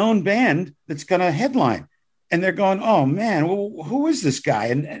unknown band that's going to headline, and they're going, "Oh man, who is this guy?"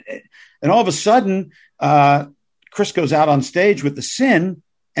 And all of a sudden, Chris goes out on stage with the Sin,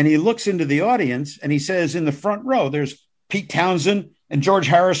 and he looks into the audience, and he says, "In the front row, there's Pete Townsend and George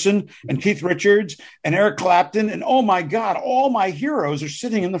Harrison and Keith Richards and Eric Clapton, and oh my God, all my heroes are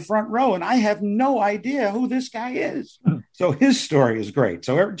sitting in the front row, and I have no idea who this guy is." So his story is great.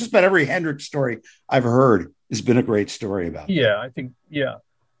 So just about every Hendrix story I've heard has been a great story about him. Yeah, I think, yeah.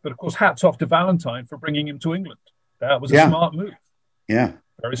 But of course, hats off to Valentine for bringing him to England. That was a smart move. Yeah.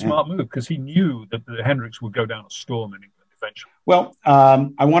 Very smart move, because he knew that the Hendrix would go down a storm in England eventually. Well,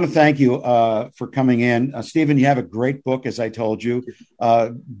 I want to thank you for coming in. Stephen, you have a great book, as I told you.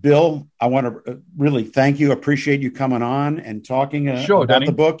 Bill, I want to really thank you. Appreciate you coming on and talking about Danny.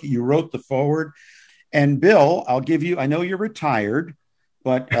 The book. You wrote the foreword. And Bill, I'll give you, I know you're retired,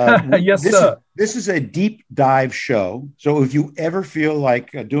 but yes, sir. This is a deep dive show. So if you ever feel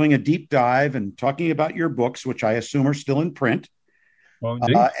like doing a deep dive and talking about your books, which I assume are still in print,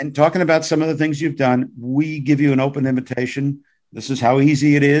 and talking about some of the things you've done, we give you an open invitation. This is how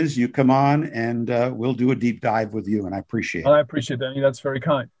easy it is. You come on and we'll do a deep dive with you. And I appreciate it. I appreciate it, Danny. That's very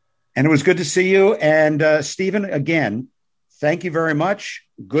kind. And it was good to see you. And Stephen, again, thank you very much.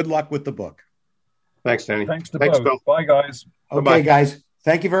 Good luck with the book. Thanks, Danny. Thanks both. Bill. Bye, guys. Okay, Bye-bye. guys.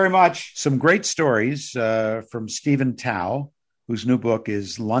 Thank you very much. Some great stories from Stephen Tao, whose new book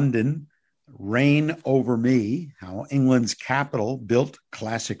is London, Reign Over Me, How England's Capital Built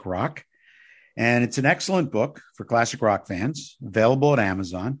Classic Rock. And it's an excellent book for classic rock fans, available at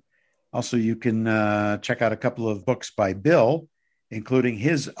Amazon. Also, you can check out a couple of books by Bill, including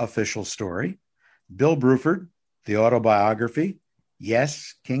his official story, Bill Bruford, the autobiography,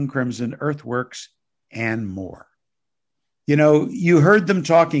 Yes, King Crimson, Earthworks, and more. You know, you heard them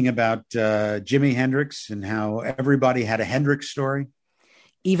talking about Jimi Hendrix and how everybody had a Hendrix story.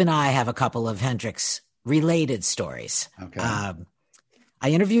 Even I have a couple of Hendrix-related stories. Okay. I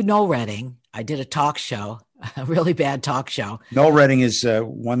interviewed Noel Redding. I did a talk show, a really bad talk show. Noel Redding is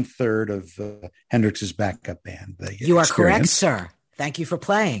 1/3 of Hendrix's backup band. You are correct, sir. Thank you for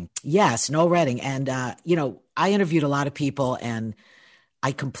playing. Yes, Noel Redding. And, I interviewed a lot of people, and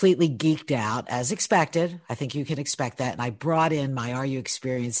I completely geeked out, as expected. I think you can expect that. And I brought in my Are You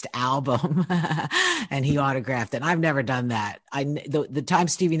Experienced album, and he autographed it. And I've never done that. The time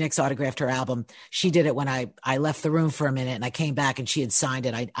Stevie Nicks autographed her album, she did it when I left the room for a minute, and I came back and she had signed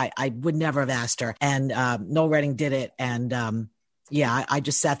it. I would never have asked her. And Noel Redding did it. And I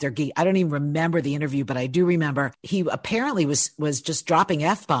just sat there geek. I don't even remember the interview, but I do remember he apparently was just dropping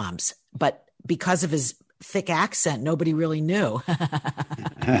F-bombs. But because of his thick accent, nobody really knew.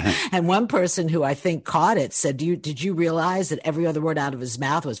 And one person who I think caught it said, did you realize that every other word out of his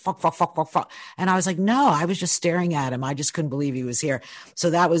mouth was fuck, fuck, fuck, fuck, fuck? And I was like, no, I was just staring at him. I just couldn't believe he was here.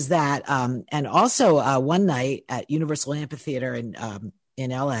 So that was that. And also one night at Universal Amphitheater in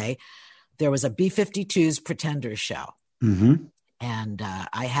LA, there was a B-52's Pretenders show. Mm-hmm. And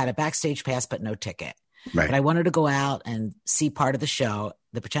I had a backstage pass, but no ticket. Right. But I wanted to go out and see part of the show,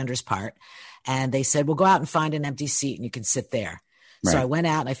 the Pretenders part. And they said, well, go out and find an empty seat and you can sit there. Right. So I went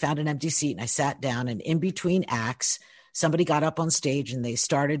out and I found an empty seat and I sat down, and in between acts, somebody got up on stage and they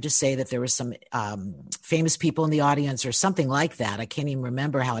started to say that there was some famous people in the audience or something like that. I can't even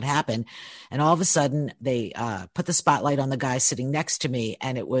remember how it happened. And all of a sudden they put the spotlight on the guy sitting next to me,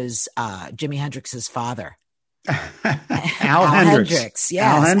 and it was Jimi Hendrix's father. Al Hendrix.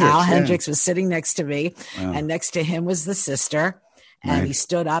 Yes. Al Hendrix was sitting next to me, and next to him was the sister. And he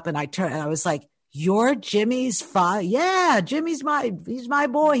stood up, and I turned, and I was like, "You're Jimmy's father?" Yeah, he's my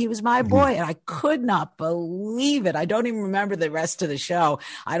boy. He was my boy. And I could not believe it. I don't even remember the rest of the show.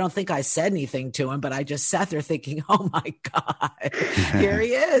 I don't think I said anything to him, but I just sat there thinking, oh my God, here he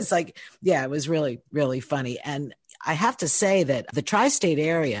is. Like, yeah, it was really, really funny. And I have to say that the tri-state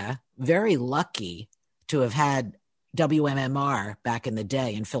area, very lucky to have had WMMR back in the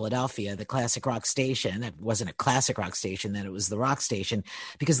day in Philadelphia, the classic rock station. It wasn't a classic rock station then, it was the rock station,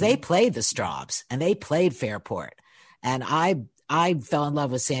 because they played the Straubs and they played Fairport. And I fell in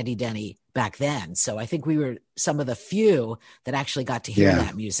love with Sandy Denny back then. So I think we were some of the few that actually got to hear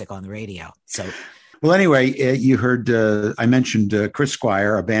that music on the radio. So, well, anyway, you heard, I mentioned Chris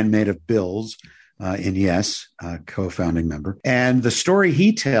Squire, a bandmate of Bill's, in Yes, co-founding member. And the story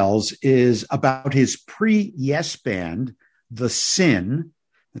he tells is about his pre-Yes band, The Sin.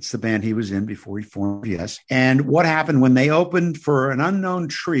 That's the band he was in before he formed Yes. And what happened when they opened for an unknown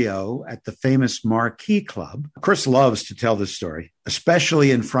trio at the famous Marquee Club. Chris loves to tell this story,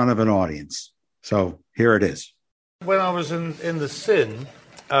 especially in front of an audience. So here it is. When I was in The Sin,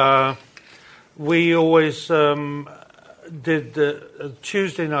 we always did the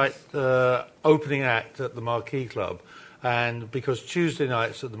Tuesday night opening act at the Marquee Club, and because Tuesday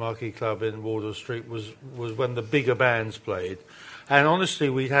nights at the Marquee Club in Wardour Street was when the bigger bands played, and honestly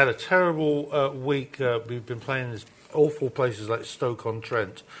we had a terrible week. We've been playing in awful places like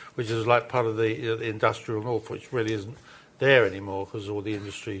Stoke-on-Trent, which is like part of the industrial north, which really isn't there anymore because all the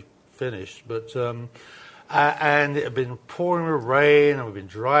industry finished, but and it had been pouring with rain, and we've been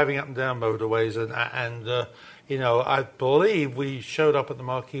driving up and down motorways, and I believe we showed up at the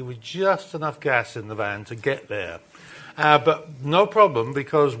Marquee with just enough gas in the van to get there. But no problem,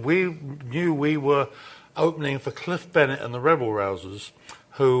 because we knew we were opening for Cliff Bennett and the Rebel Rousers,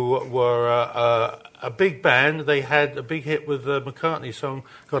 who were a big band. They had a big hit with McCartney's song,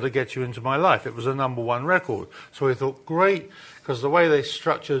 Got to Get You Into My Life. It was a #1 record. So we thought, great, because the way they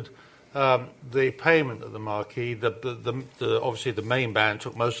structured the payment at the Marquee, obviously the main band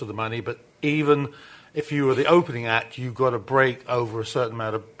took most of the money, but even if you were the opening act, you got a break over a certain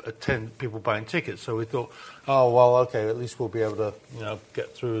amount of 10 people buying tickets. So we thought, oh, well, okay, at least we'll be able to,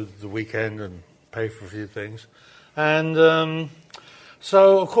 get through the weekend and pay for a few things. And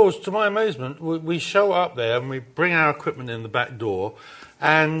so, of course, to my amazement, we show up there and we bring our equipment in the back door,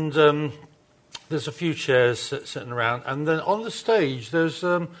 and there's a few chairs sitting around, and then on the stage there's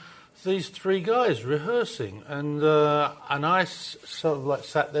these three guys rehearsing, and I sort of like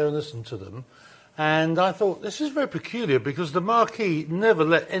sat there and listened to them. And I thought, this is very peculiar, because the Marquee never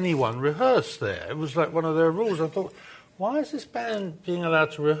let anyone rehearse there. It was like one of their rules. I thought, why is this band being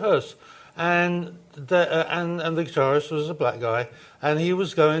allowed to rehearse? And the guitarist was a black guy, and he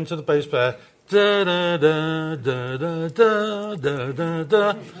was going to the bass player, da da da da da da da da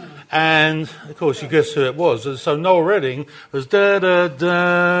da, and of course you guess who it was. And so Noel Redding was da da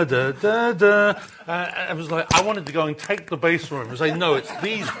da da da da. I was like, I wanted to go and take the bass from him and say, no, it's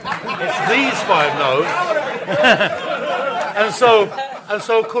these 5 notes. and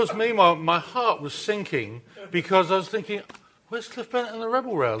so of course, meanwhile, my heart was sinking because I was thinking, where's Cliff Bennett and the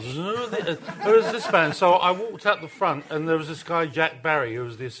Rebel Rousers? Who is this band? So I walked out the front, and there was this guy, Jack Barry, who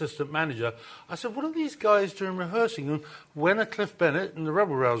was the assistant manager. I said, what are these guys doing rehearsing? And when are Cliff Bennett and the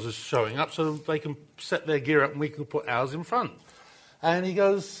Rebel Rousers showing up so they can set their gear up and we can put ours in front? And he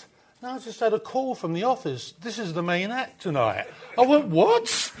goes, no, I just had a call from the office. This is the main act tonight. I went,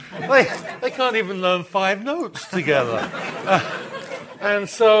 what? They can't even learn 5 notes together. And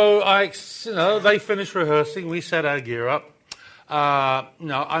so they finished rehearsing. We set our gear up.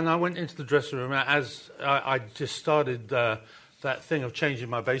 And I went into the dressing room as I just started that thing of changing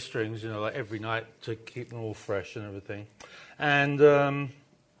my bass strings, like every night to keep them all fresh and everything. And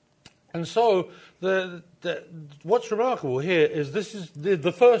so what's remarkable here is this is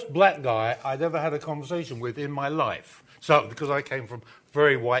the first black guy I'd ever had a conversation with in my life. So because I came from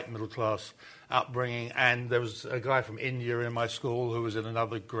very white middle class upbringing, and there was a guy from India in my school who was in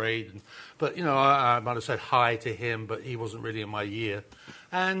another grade, but I might have said hi to him, but he wasn't really in my year.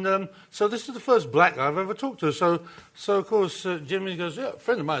 And so this is the first black guy I've ever talked to. So of course, Jimmy goes, yeah, a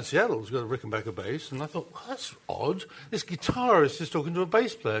friend of mine in Seattle's got a Rickenbacker bass. And I thought, well, that's odd. This guitarist is talking to a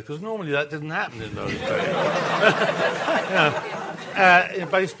bass player, because normally that didn't happen in those days.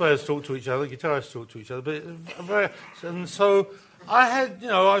 Bass players talk to each other, guitarists talk to each other. And so I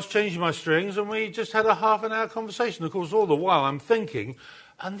was changing my strings, and we just had a half an hour conversation. Of course, all the while I'm thinking,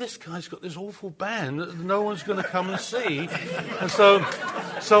 and this guy's got this awful band that no one's going to come and see. And so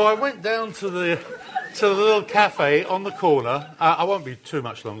I went down to the little cafe on the corner. I won't be too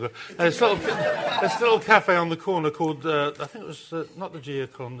much longer. This little cafe on the corner called, I think it was not the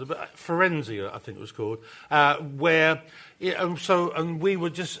Gioconda, but Forenzia, I think it was called, where... and we were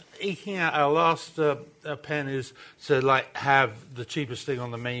just eking out our last pennies to have the cheapest thing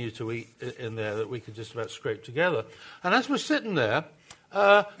on the menu to eat in there that we could just about scrape together. And as we're sitting there,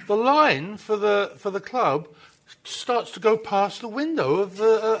 the line for the club starts to go past the window of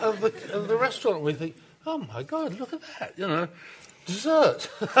the restaurant. And we think, oh my God, look at that! Dessert.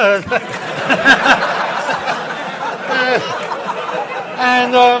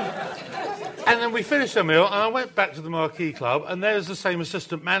 And then we finished our meal, and I went back to the Marquee Club, and there's the same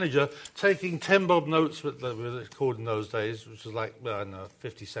assistant manager taking 10 bob notes, what they were called in those days, which was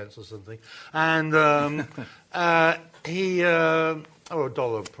 50 cents or something. And he, or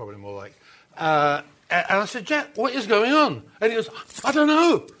 $1 probably more like. And I said, Jack, what is going on? And he goes, I don't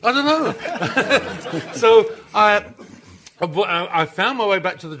know. So I found my way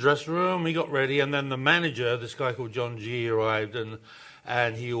back to the dressing room, we got ready, and then the manager, this guy called John G., arrived,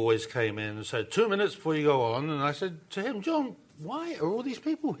 and he always came in and said, 2 minutes before you go on. And I said to him, John, why are all these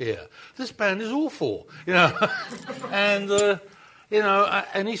people here? This band is awful, And,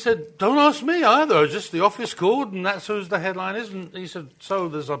 and he said, don't ask me either. Just the office called, and that's who the headline is. And he said, so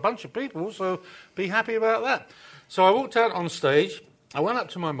there's a bunch of people, so be happy about that. So I walked out on stage. I went up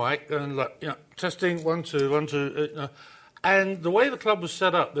to my mic and, testing, 1, 2, 1, 2. And the way the club was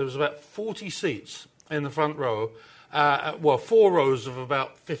set up, there was about 40 seats in the front row. 4 rows of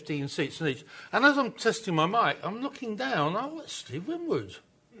about 15 seats in each. And as I'm testing my mic, I'm looking down, it's Steve Winwood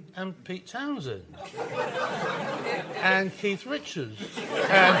and Pete Townsend and Keith Richards.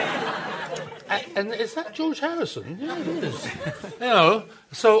 And is that George Harrison? Yeah, it is.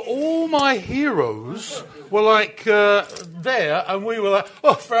 So all my heroes were there, and we were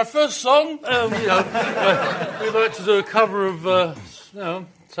for our first song, we'd like to do a cover of,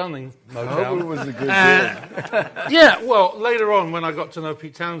 something Motown. I hope it was a good deal. Yeah, well, later on when I got to know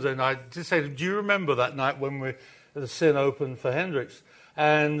Pete Townsend, I just said, do you remember that night when the Sin opened for Hendrix?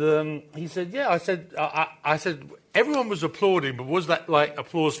 And he said, yeah. I said, everyone was applauding, but was that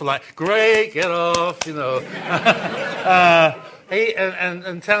applause for great, get off, He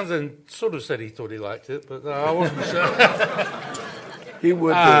and Townsend sort of said he thought he liked it, but I wasn't sure. He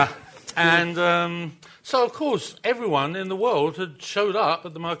would so, of course, everyone in the world had showed up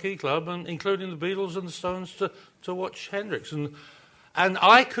at the Marquee Club, and including the Beatles and the Stones, to watch Hendrix. And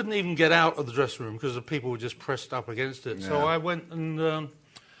I couldn't even get out of the dressing room because the people were just pressed up against it. Yeah. So I went and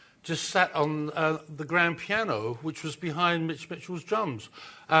just sat on the grand piano, which was behind Mitch Mitchell's drums,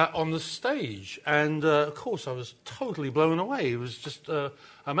 on the stage. And, of course, I was totally blown away. It was just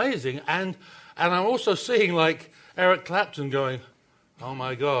amazing. And I'm also seeing, Eric Clapton going, oh,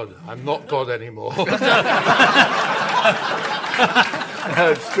 my God, I'm not God anymore.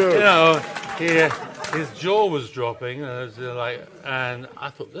 That's true. his jaw was dropping, and I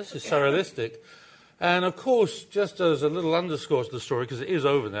thought, this is surrealistic. And of course, just as a little underscore to the story, because it is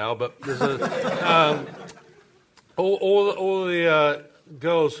over now, but there's all the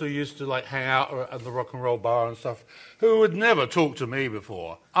girls who used to hang out at the rock and roll bar and stuff, who would never talk to me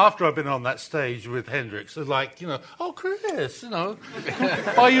before. After I've been on that stage with Hendrix, they're oh, Chris,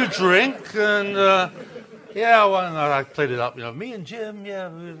 buy you a drink, and and I played it up, me and Jim,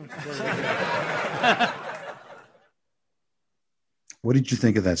 What did you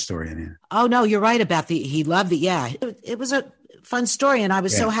think of that story, Anita? Oh, no, you're right about he loved it. Yeah, it was a fun story, and I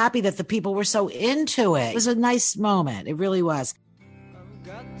was so happy that the people were so into it. It was a nice moment. It really was. I've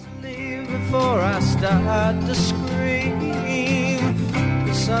got to leave before I start to scream.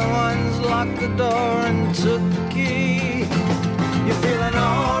 Someone's locked the door and took the key. You're feeling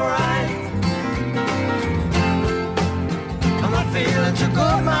all right. I'm not feeling too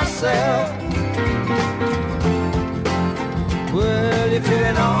good myself. Well, you're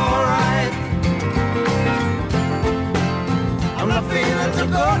feeling all right. I'm not feeling too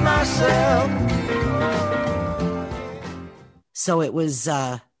good myself. So it was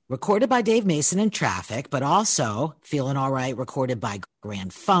recorded by Dave Mason in Traffic, but also Feeling All Right, recorded by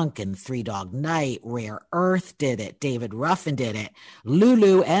Grand Funk and Three Dog Night. Rare Earth did it. David Ruffin did it.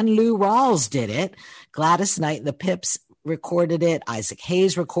 Lulu and Lou Rawls did it. Gladys Knight and the Pips recorded it. Isaac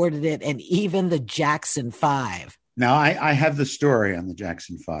Hayes recorded it. And even the Jackson 5. Now, I have the story on the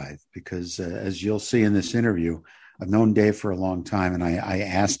Jackson 5 because, as you'll see in this interview, I've known Dave for a long time, and I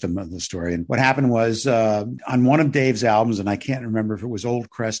asked him the story. And what happened was on one of Dave's albums, and I can't remember if it was Old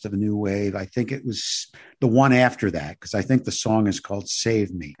Crest of a New Wave. I think it was the one after that, because I think the song is called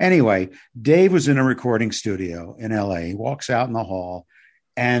Save Me. Anyway, Dave was in a recording studio in L.A. He walks out in the hall,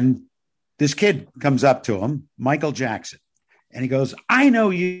 and this kid comes up to him, Michael Jackson, and he goes, "I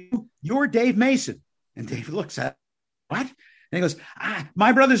know you. You're Dave Mason." And Dave looks at him, "What?" And he goes,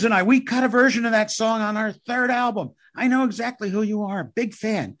 "My brothers and I, we cut a version of that song on our third album. I know exactly who you are. Big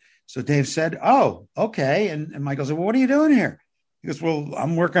fan." So Dave said, "Oh, okay." And Michael said, "Well, what are you doing here?" He goes, "Well,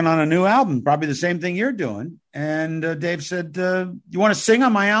 I'm working on a new album, probably the same thing you're doing." And Dave said, "You want to sing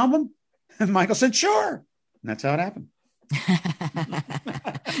on my album?" And Michael said, "Sure." And that's how it happened.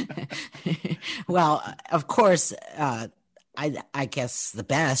 Well, of course, I guess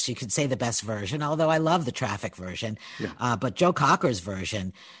you could say the best version, although I love the Traffic version. Yeah. But Joe Cocker's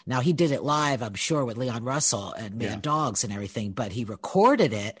version, now he did it live, I'm sure, with Leon Russell and Mad Dogs and everything, but he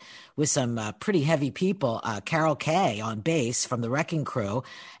recorded it with some pretty heavy people. Carol Kay on bass from the Wrecking Crew,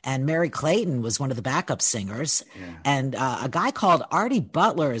 and Mary Clayton was one of the backup singers. Yeah. And a guy called Artie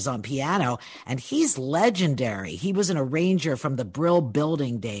Butler is on piano, and he's legendary. He was an arranger from the Brill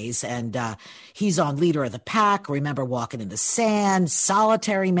Building days, and he's on Leader of the Pack, Remember Walking in the Sand,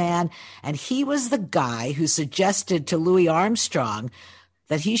 Solitary Man, and he was the guy who suggested to Louis Armstrong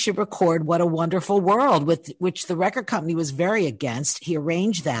that he should record What a Wonderful World, with which the record company was very against. He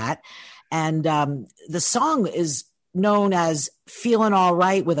arranged that, and the song is known as Feeling All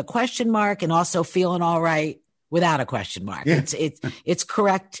Right with a question mark, and also Feeling All Right without a question mark. Yeah. It's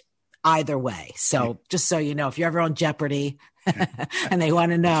correct either way. So just so you know, if you're ever on Jeopardy and they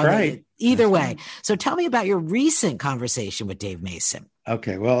want to know, right. Either way. So tell me about your recent conversation with Dave Mason.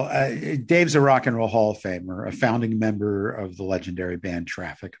 Okay, well, Dave's a Rock and Roll Hall of Famer, a founding member of the legendary band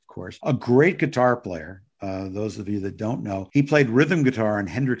Traffic, of course, a great guitar player. Those of you that don't know, he played rhythm guitar in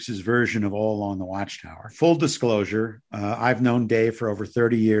Hendrix's version of All Along the Watchtower. Full disclosure, I've known Dave for over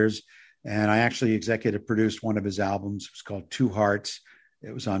 30 years, and I actually executive produced one of his albums. It was called Two Hearts.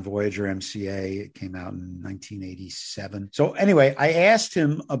 It was on Voyager MCA. It came out in 1987. So anyway, I asked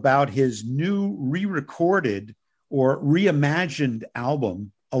him about his new re-recorded or reimagined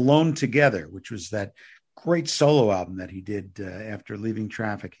album, Alone Together, which was that great solo album that he did after leaving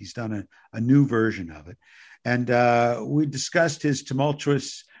Traffic. He's done a new version of it. And we discussed his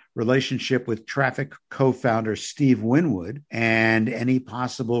tumultuous relationship with Traffic co-founder Steve Winwood and any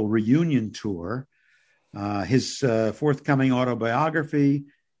possible reunion tour, his forthcoming autobiography,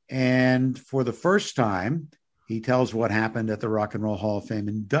 and for the first time, he tells what happened at the Rock and Roll Hall of Fame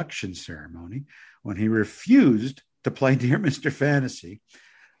induction ceremony when he refused to play Dear Mr. Fantasy.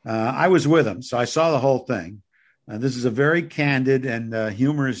 I was with him, so I saw the whole thing. This is a very candid and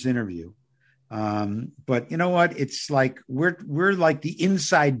humorous interview. But you know what? It's like we're like the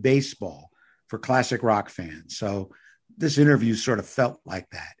inside baseball for classic rock fans. So this interview sort of felt like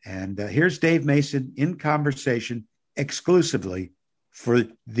that. And here's Dave Mason in conversation exclusively for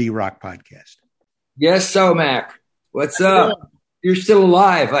the Rock Podcast. Yes, so Mac. What's up? You're still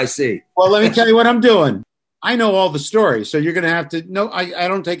alive, I see. Well, let me tell you what I'm doing. I know all the stories, so you're going to have to. No, I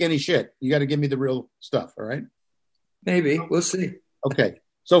don't take any shit. You got to give me the real stuff. All right. Maybe we'll see. Okay.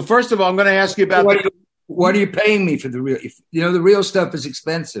 So first of all, I'm going to ask you about what are you paying me for the real? The real stuff is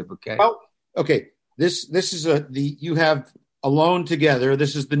expensive. Okay. Well, okay. This is you have Alone Together.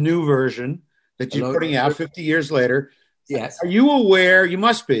 This is the new version that you're putting out 50 years later. Yes. Are you aware? You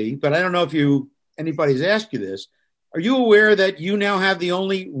must be, but I don't know if anybody's asked you this. Are you aware that you now have the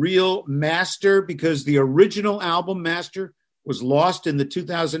only real master because the original album master was lost in the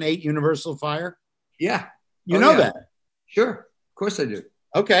 2008 Universal fire? Yeah. You know that? Sure. Of course I do.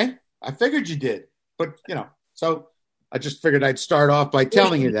 Okay. I figured you did. But, so I just figured I'd start off by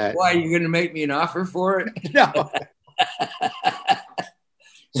telling you that. Why, are you going to make me an offer for it? No.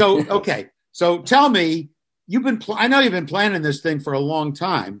 So tell me, I know you've been planning this thing for a long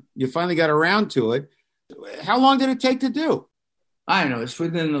time. You finally got around to it. How long did it take to do? I don't know. It's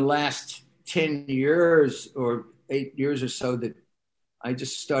within the last 10 years or 8 years or so that I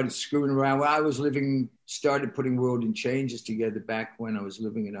just started screwing around. Well, I was started putting World in Changes together back when I was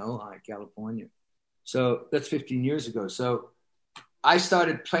living in Ojai, California. So that's 15 years ago. So I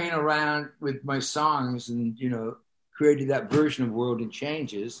started playing around with my songs and, created that version of World in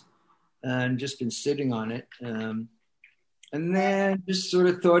Changes and just been sitting on it. And then just sort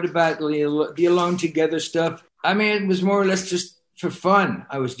of thought about the Alone Together stuff. I mean, it was more or less just for fun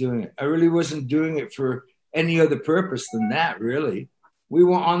I was doing it. I really wasn't doing it for any other purpose than that, really. We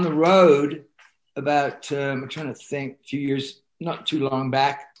were on the road about, I'm trying to think, a few years, not too long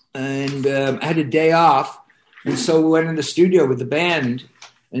back, and I had a day off. And so we went in the studio with the band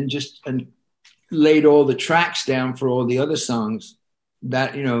and laid all the tracks down for all the other songs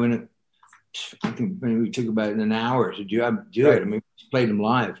that, I think maybe we took about an hour to do it. I mean, we played them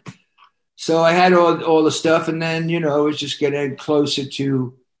live. So I had all the stuff, and then, it was just getting closer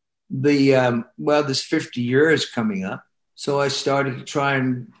to the, this 50 years coming up. So I started to try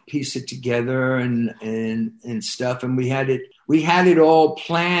and piece it together and stuff. And we had it all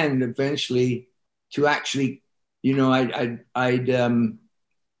planned eventually to actually, did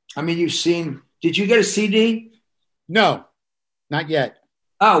you get a CD? No, not yet.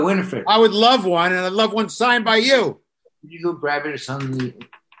 Oh, Winifred. I would love one, and I'd love one signed by you. You go grab it or something.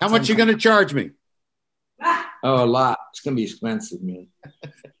 How much you going to charge me? Oh, a lot. It's going to be expensive, man.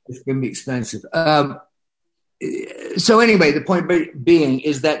 It's going to be expensive. So anyway, the point being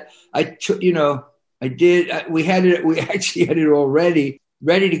is that we actually had it all ready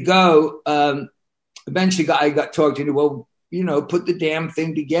to go. Eventually I got talked into, put the damn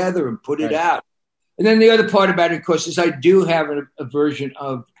thing together and put it out. And then the other part about it, of course, is I do have a version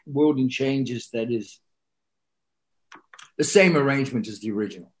of World in Changes that is the same arrangement as the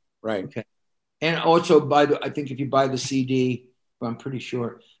original. Right. Okay. And also I think if you buy the CD, I'm pretty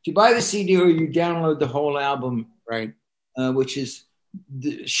sure, if you buy the CD or you download the whole album, right, which is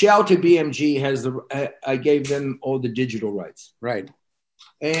the Shelter BMG has I gave them all the digital rights. Right.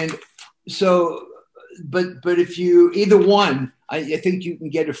 And so, but if you, either one, I think you can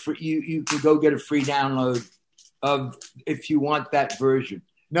get you can go get a free download of, if you want that version.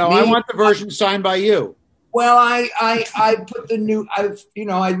 No, I want the version signed by you. Well, I put the new,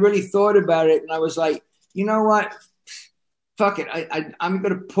 I really thought about it, and I was like, you know what? Fuck it. I'm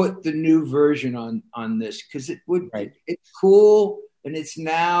going to put the new version on this because it's cool and it's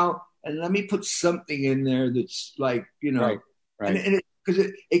now, and let me put something in there that's like, right. And because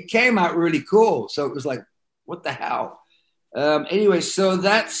it came out really cool. So it was like, what the hell? Anyway, so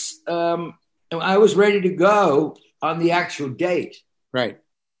that's, I was ready to go on the actual date. Right.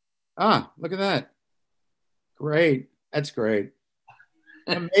 Ah, look at that. Great. That's great.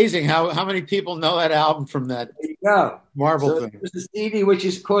 Amazing how many people know that album from that Marvel thing. There's the CD, which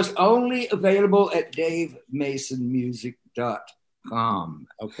is, of course, only available at DaveMasonMusic.com.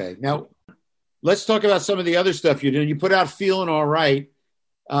 Okay. Now, let's talk about some of the other stuff you're doing. You put out Feeling All Right.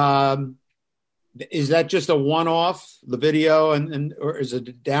 Is that just a one-off, the video, or is it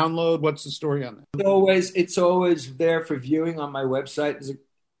a download? What's the story on that? It's always there for viewing on my website.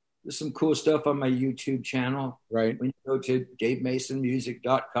 There's some cool stuff on my YouTube channel. Right. When you go to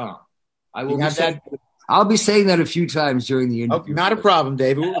DaveMasonMusic.com. I will have that. I'll be saying that a few times during the interview. Oh, not a problem,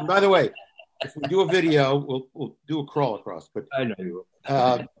 David. By the way, if we do a video, we'll do a crawl across. But I know you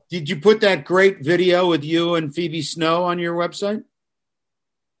will. Did you put that great video with you and Phoebe Snow on your website?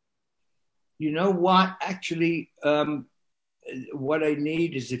 You know what? Actually, what I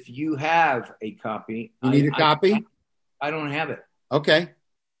need is if you have a copy. You need a copy? I don't have it. Okay.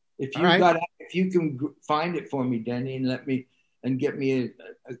 If you if you can find it for me, Denny, and let me, and get me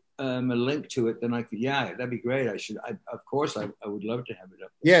a link to it, then I could. Yeah, that'd be great. Of course, I would love to have it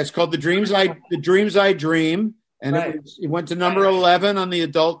up. Yeah, it's called The Dreams I Dream. And it went to number 11 on the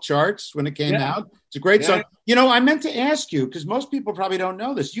adult charts when it came out. It's a great song. You know, I meant to ask you, because most people probably don't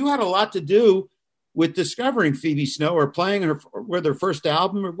know this. You had a lot to do with discovering Phoebe Snow or playing her with her first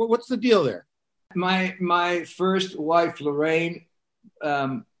album. Or what's the deal there? My first wife, Lorraine,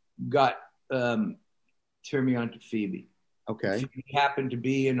 got turned me on to Phoebe. Okay. Phoebe happened to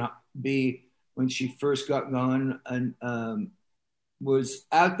be when she first got going and was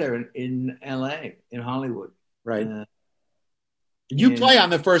out there in L.A., in Hollywood. Right. You play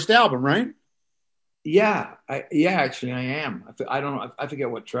on the first album, right? Yeah. Actually, I am. I don't know. I forget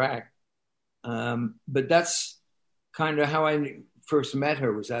what track. But that's kind of how I first met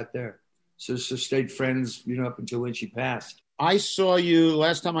her, was out there. So stayed friends, up until when she passed.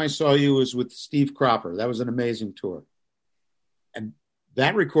 Last time I saw you was with Steve Cropper. That was an amazing tour. And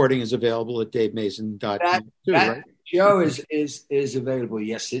that recording is available at davemason.com too, right? Show is available.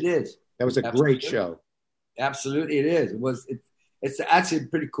 Yes, it is. That was a great show. Absolutely, it is. It's actually a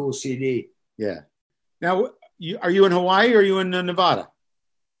pretty cool CD. Yeah. Now, are you in Hawaii or are you in Nevada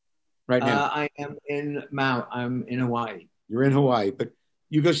right now? I am in I'm in Hawaii. You're in Hawaii, but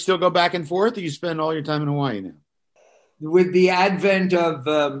you still go back and forth, or you spend all your time in Hawaii now? With the advent of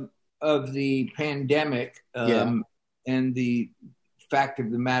the pandemic and the fact of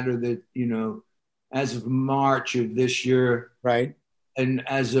the matter that, as of March of this year, right, and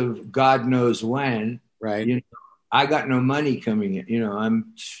as of God knows when, right, I got no money coming in.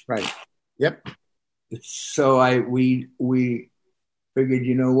 I'm right. Yep. So we figured,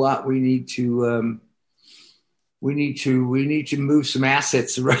 what, we need to move some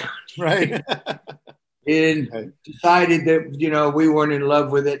assets around, right. And decided that, we weren't in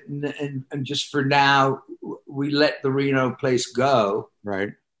love with it. And just for now, we let the Reno place go.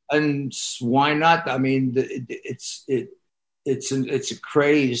 Right. And why not? I mean, it's a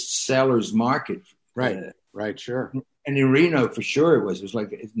crazed seller's market. Right. Right. Sure. And in Reno, for sure, it was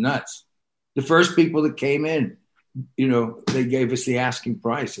like, it's nuts. The first people that came in, they gave us the asking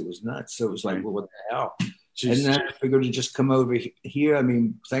price. It was nuts. So it was like, well, what the hell? Jeez. And then I figured to just come over here. I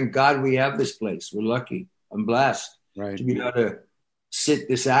mean, thank God we have this place. We're lucky. I'm blessed to be able to sit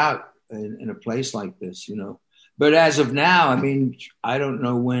this out in a place like this, But as of now, I mean, I don't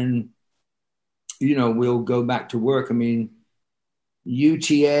know when, we'll go back to work. I mean,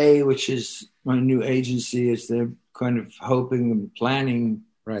 UTA, which is my new agency, they're kind of hoping and planning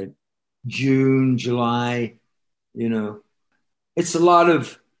June, July, It's a lot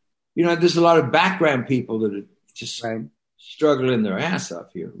of, there's a lot of background people that are just struggling their ass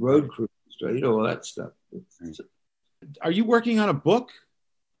off here. Road crews, all that stuff. Are you working on a book?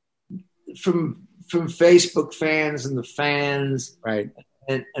 From Facebook fans and the fans,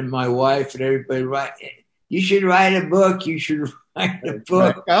 and my wife and everybody, you should write a book. You should write a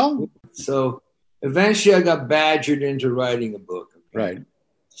book. Well, so eventually I got badgered into writing a book. Okay? Right.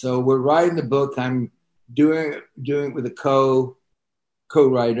 So we're writing the book. I'm doing it with a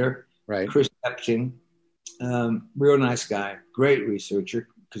co-writer, Chris Epting, real nice guy, great researcher.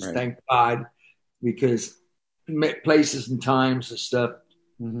 Because thank God, because places and times and stuff,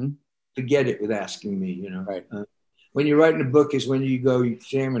 forget it with asking me. Right. When you're writing a book is when you go,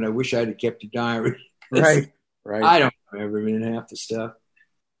 Shaman, I wish I'd have kept a diary. Right. I don't remember even half the stuff.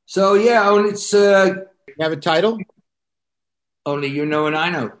 So it's. You have a title? Only you know and I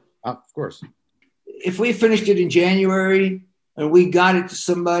know. Of course. If we finished it in January and we got it to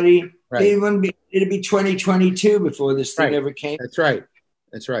somebody, it'd be 2022 before this thing ever came. That's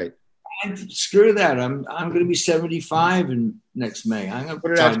right. And screw that. I'm going to be 75 next May. I'm going to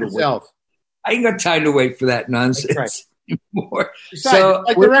put it out yourself. I ain't got time to wait for that nonsense anymore. Besides, so,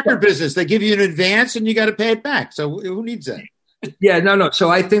 like the record business, they give you an advance and you got to pay it back. So who needs that? Yeah, no. So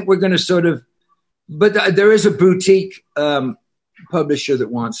I think we're going to sort of, but there is a boutique publisher that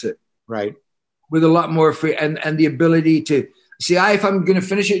wants it. Right. With a lot more free and the ability to see. If I'm going to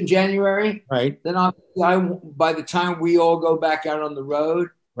finish it in January, then by the time we all go back out on the road,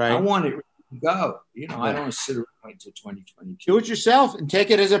 I want it to go. I don't sit around until 2022. Do it yourself and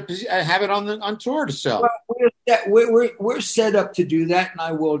take it as have it on tour to sell. Well, we're set up to do that, and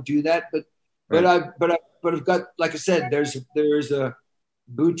I will do that. But I've got, like I said, there's a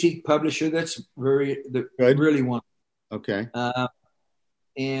boutique publisher that really wants. Okay.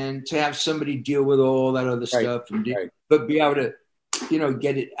 And to have somebody deal with all that other stuff, but be able to,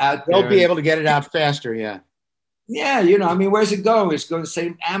 get it out there. They'll be able to get it out faster, yeah. Yeah, I mean, where's it going? It's going to the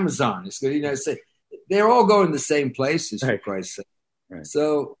same Amazon. It's going to, they're all going the same places, for Christ's sake. Right.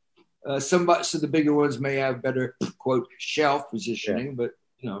 So So the bigger ones may have better, quote, shelf positioning, but,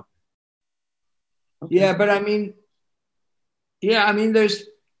 you know. Okay. Yeah, but I mean, there's,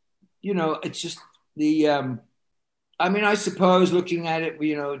 you know, it's just I suppose looking at it,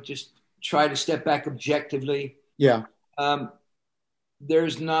 you know, just try to step back objectively. Yeah.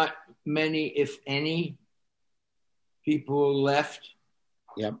 There's not many, if any, people left.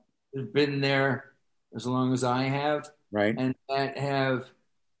 Yep. Who've been there as long as I have. Right. And that have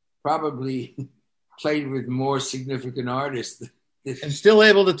probably played with more significant artists. And still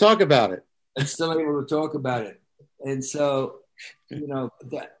able to talk about it. And still able to talk about it. And so, you know,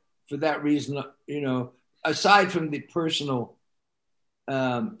 that for that reason, you know, aside from the personal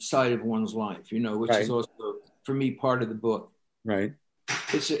side of one's life, you know, which is also, for me, part of the book. Right.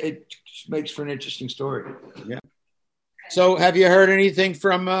 It makes for an interesting story. Yeah. So have you heard anything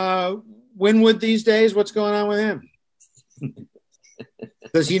from Winwood these days? What's going on with him?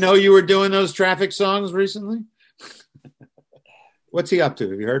 Does he know you were doing those traffic songs recently? What's he up to?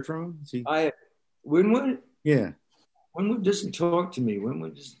 Have you heard from him? Winwood? Yeah. Winwood doesn't talk to me.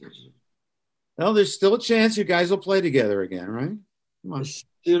 Winwood just... Well, there's still a chance you guys will play together again, right? Come on. I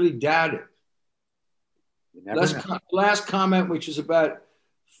sincerely doubt it. Last comment, which was about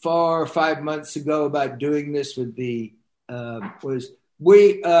 4 or 5 months ago about doing this with the... was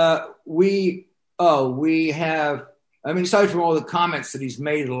we have, I mean, aside from all the comments that he's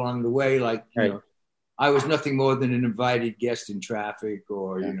made along the way, like, you know, I was nothing more than an invited guest in traffic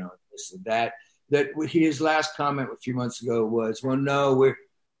or, you know, this and that his last comment a few months ago was, well, no,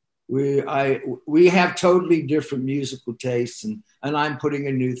 we have totally different musical tastes and I'm putting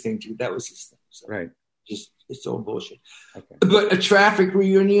a new thing to it. That was his thing. So just, it's all bullshit. Okay. But a traffic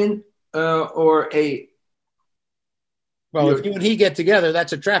reunion or a, well, if you and he get together,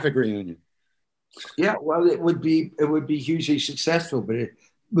 that's a traffic reunion. Yeah, well, it would be hugely successful, but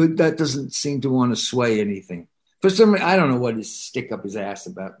that doesn't seem to want to sway anything. For some reason, I don't know what his stick up his ass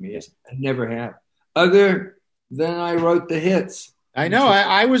about me is. I never have. Other than I wrote the hits. I know.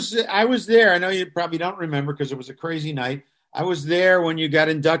 I was there. I know you probably don't remember because it was a crazy night. I was there when you got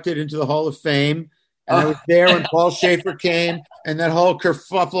inducted into the Hall of Fame. And I was there when Paul Schaefer came and that whole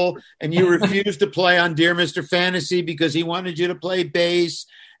kerfuffle, and you refused to play on Dear Mr. Fantasy because he wanted you to play bass,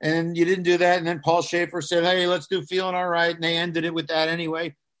 and you didn't do that. And then Paul Schaefer said, hey, let's do Feeling All Right. And they ended it with that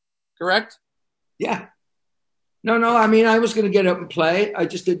anyway. Correct? Yeah. No. I mean, I was going to get up and play. I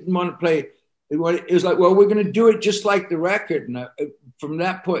just didn't want to play. It was like, well, we're going to do it just like the record. And from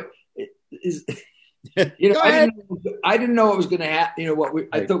that point, you know, I didn't know what was going to happen. You know,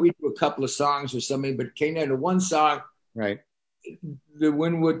 I thought we'd do a couple of songs or something, but it came down to one song. Right. The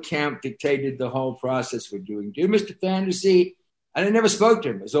Winwood camp dictated the whole process we're doing. Dear Mr. Fantasy, and I never spoke to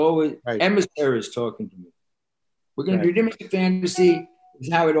him. It was always emissaries talking to me. We're going to do Dear Mr. Fantasy.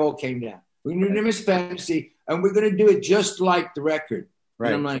 Is how it all came down. We're going to do Dear Mr. Fantasy, and we're going to do it just like the record. Right.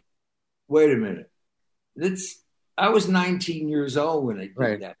 And I'm like, wait a minute. I was 19 years old when I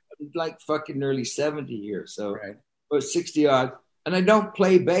did that. Like fucking early 70 years, so or 60 odd, and I don't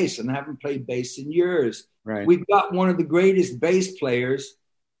play bass, and I haven't played bass in years. Right, we've got one of the greatest bass players.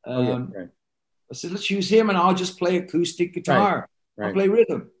 I said, let's use him, and I'll just play acoustic guitar. I'll play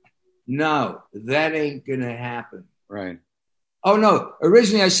rhythm. No, that ain't gonna happen. Right. Oh no.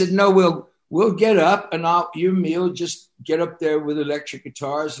 Originally, I said no. We'll get up, and you and me'll just get up there with electric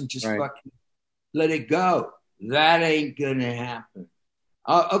guitars and just fucking let it go. That ain't gonna happen.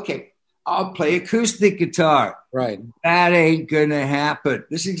 Okay, I'll play acoustic guitar. Right. That ain't gonna happen.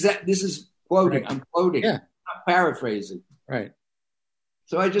 This is quoting. I'm quoting. Yeah. I'm not paraphrasing. Right.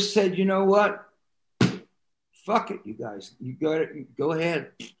 So I just said, you know what? Fuck it, you guys. You go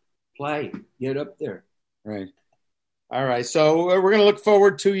ahead, play, get up there. Right. All right. So we're gonna look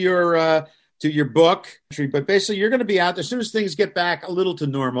forward to your book, but basically you're gonna be out there as soon as things get back a little to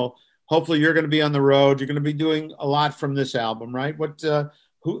normal. Hopefully you're going to be on the road. You're going to be doing a lot from this album, right?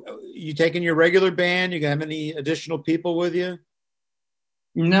 Who you taking your regular band? You have any additional people with you?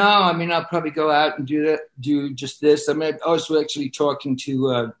 No, I mean, I'll probably go out and do just this. I mean, I was actually talking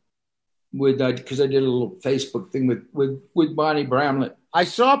to, because I did a little Facebook thing with Bonnie Bramlett. I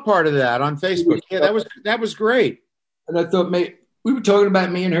saw part of that on Facebook. Yeah, that was great. And I thought, we were talking about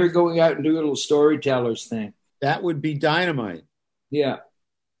me and her going out and doing a little storytellers thing. That would be dynamite. Yeah.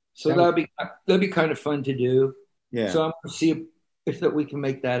 So that'll be kind of fun to do. Yeah. So I'm going to see if we can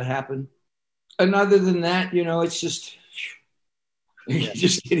make that happen. And other than that, you know, it's just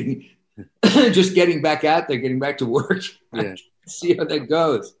getting back out there, getting back to work. Yeah. See how that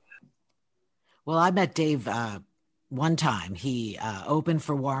goes. Well, I met Dave one time. He opened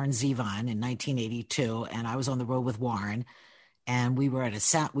for Warren Zevon in 1982, and I was on the road with Warren. and we were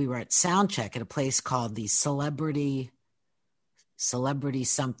at sound check at a place called the Celebrity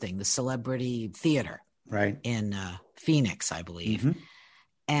something, the Celebrity Theater, right, in Phoenix, I believe. Mm-hmm.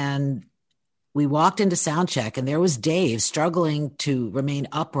 And we walked into sound check, and there was Dave struggling to remain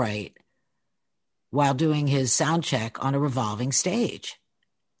upright while doing his sound check on a revolving stage.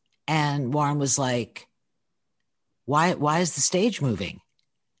 And Warren was like, why is the stage moving?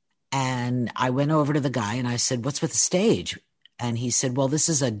 And I went over to the guy and I said, what's with the stage? And he said, well, this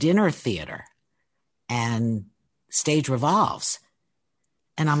is a dinner theater and stage revolves.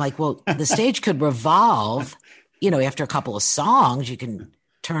 And I'm like, well, the stage could revolve, after a couple of songs, you can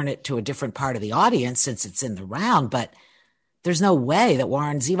turn it to a different part of the audience since it's in the round, but there's no way that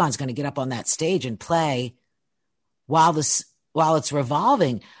Warren Zevon's going to get up on that stage and play while it's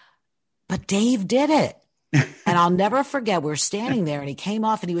revolving. But Dave did it. And I'll never forget, we were standing there and he came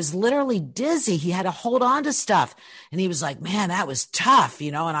off and he was literally dizzy. He had to hold on to stuff. And he was like, man, that was tough,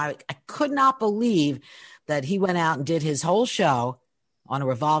 and I could not believe that he went out and did his whole show on a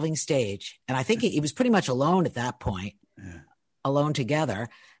revolving stage. And I think he was pretty much alone at that point, alone together.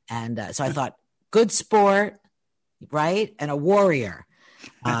 And so I thought, good sport, right? And a warrior.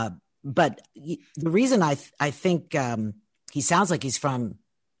 But the reason I think he sounds like he's from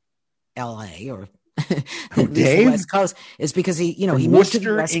L.A. or Dave? the West Coast is because he moved Worcester, to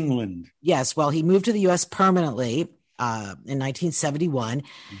the US, England. Yes, well, he moved to the U.S. permanently in 1971,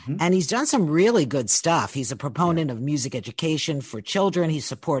 and he's done some really good stuff. He's a proponent of music education for children. He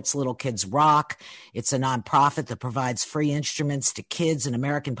supports Little Kids Rock. It's a nonprofit that provides free instruments to kids in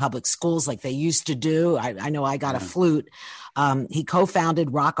American public schools like they used to do. I know I got a flute. He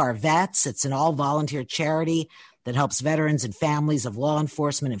co-founded Rock Our Vets. It's an all-volunteer charity that helps veterans and families of law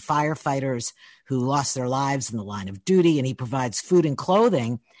enforcement and firefighters who lost their lives in the line of duty. And he provides food and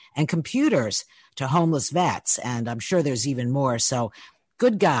clothing and computers to homeless vets. And I'm sure there's even more. So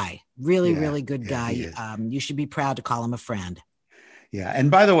good guy, really good guy. You should be proud to call him a friend. Yeah.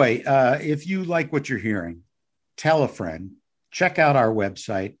 And by the way, if you like what you're hearing, tell a friend, check out our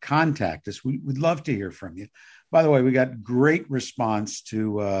website, contact us. We'd love to hear from you. By the way, we got great response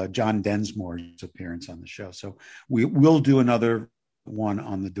to John Densmore's appearance on the show. So we will do another one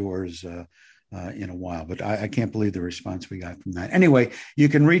on the Doors in a while, but I can't believe the response we got from that. Anyway, you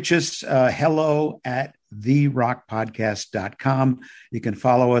can reach us hello@therockpodcast.com. You can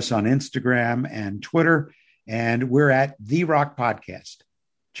follow us on Instagram and Twitter, and we're at The Rock Podcast.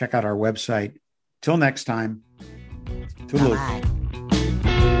 Check out our website. Till next time. Toodaloo. Bye.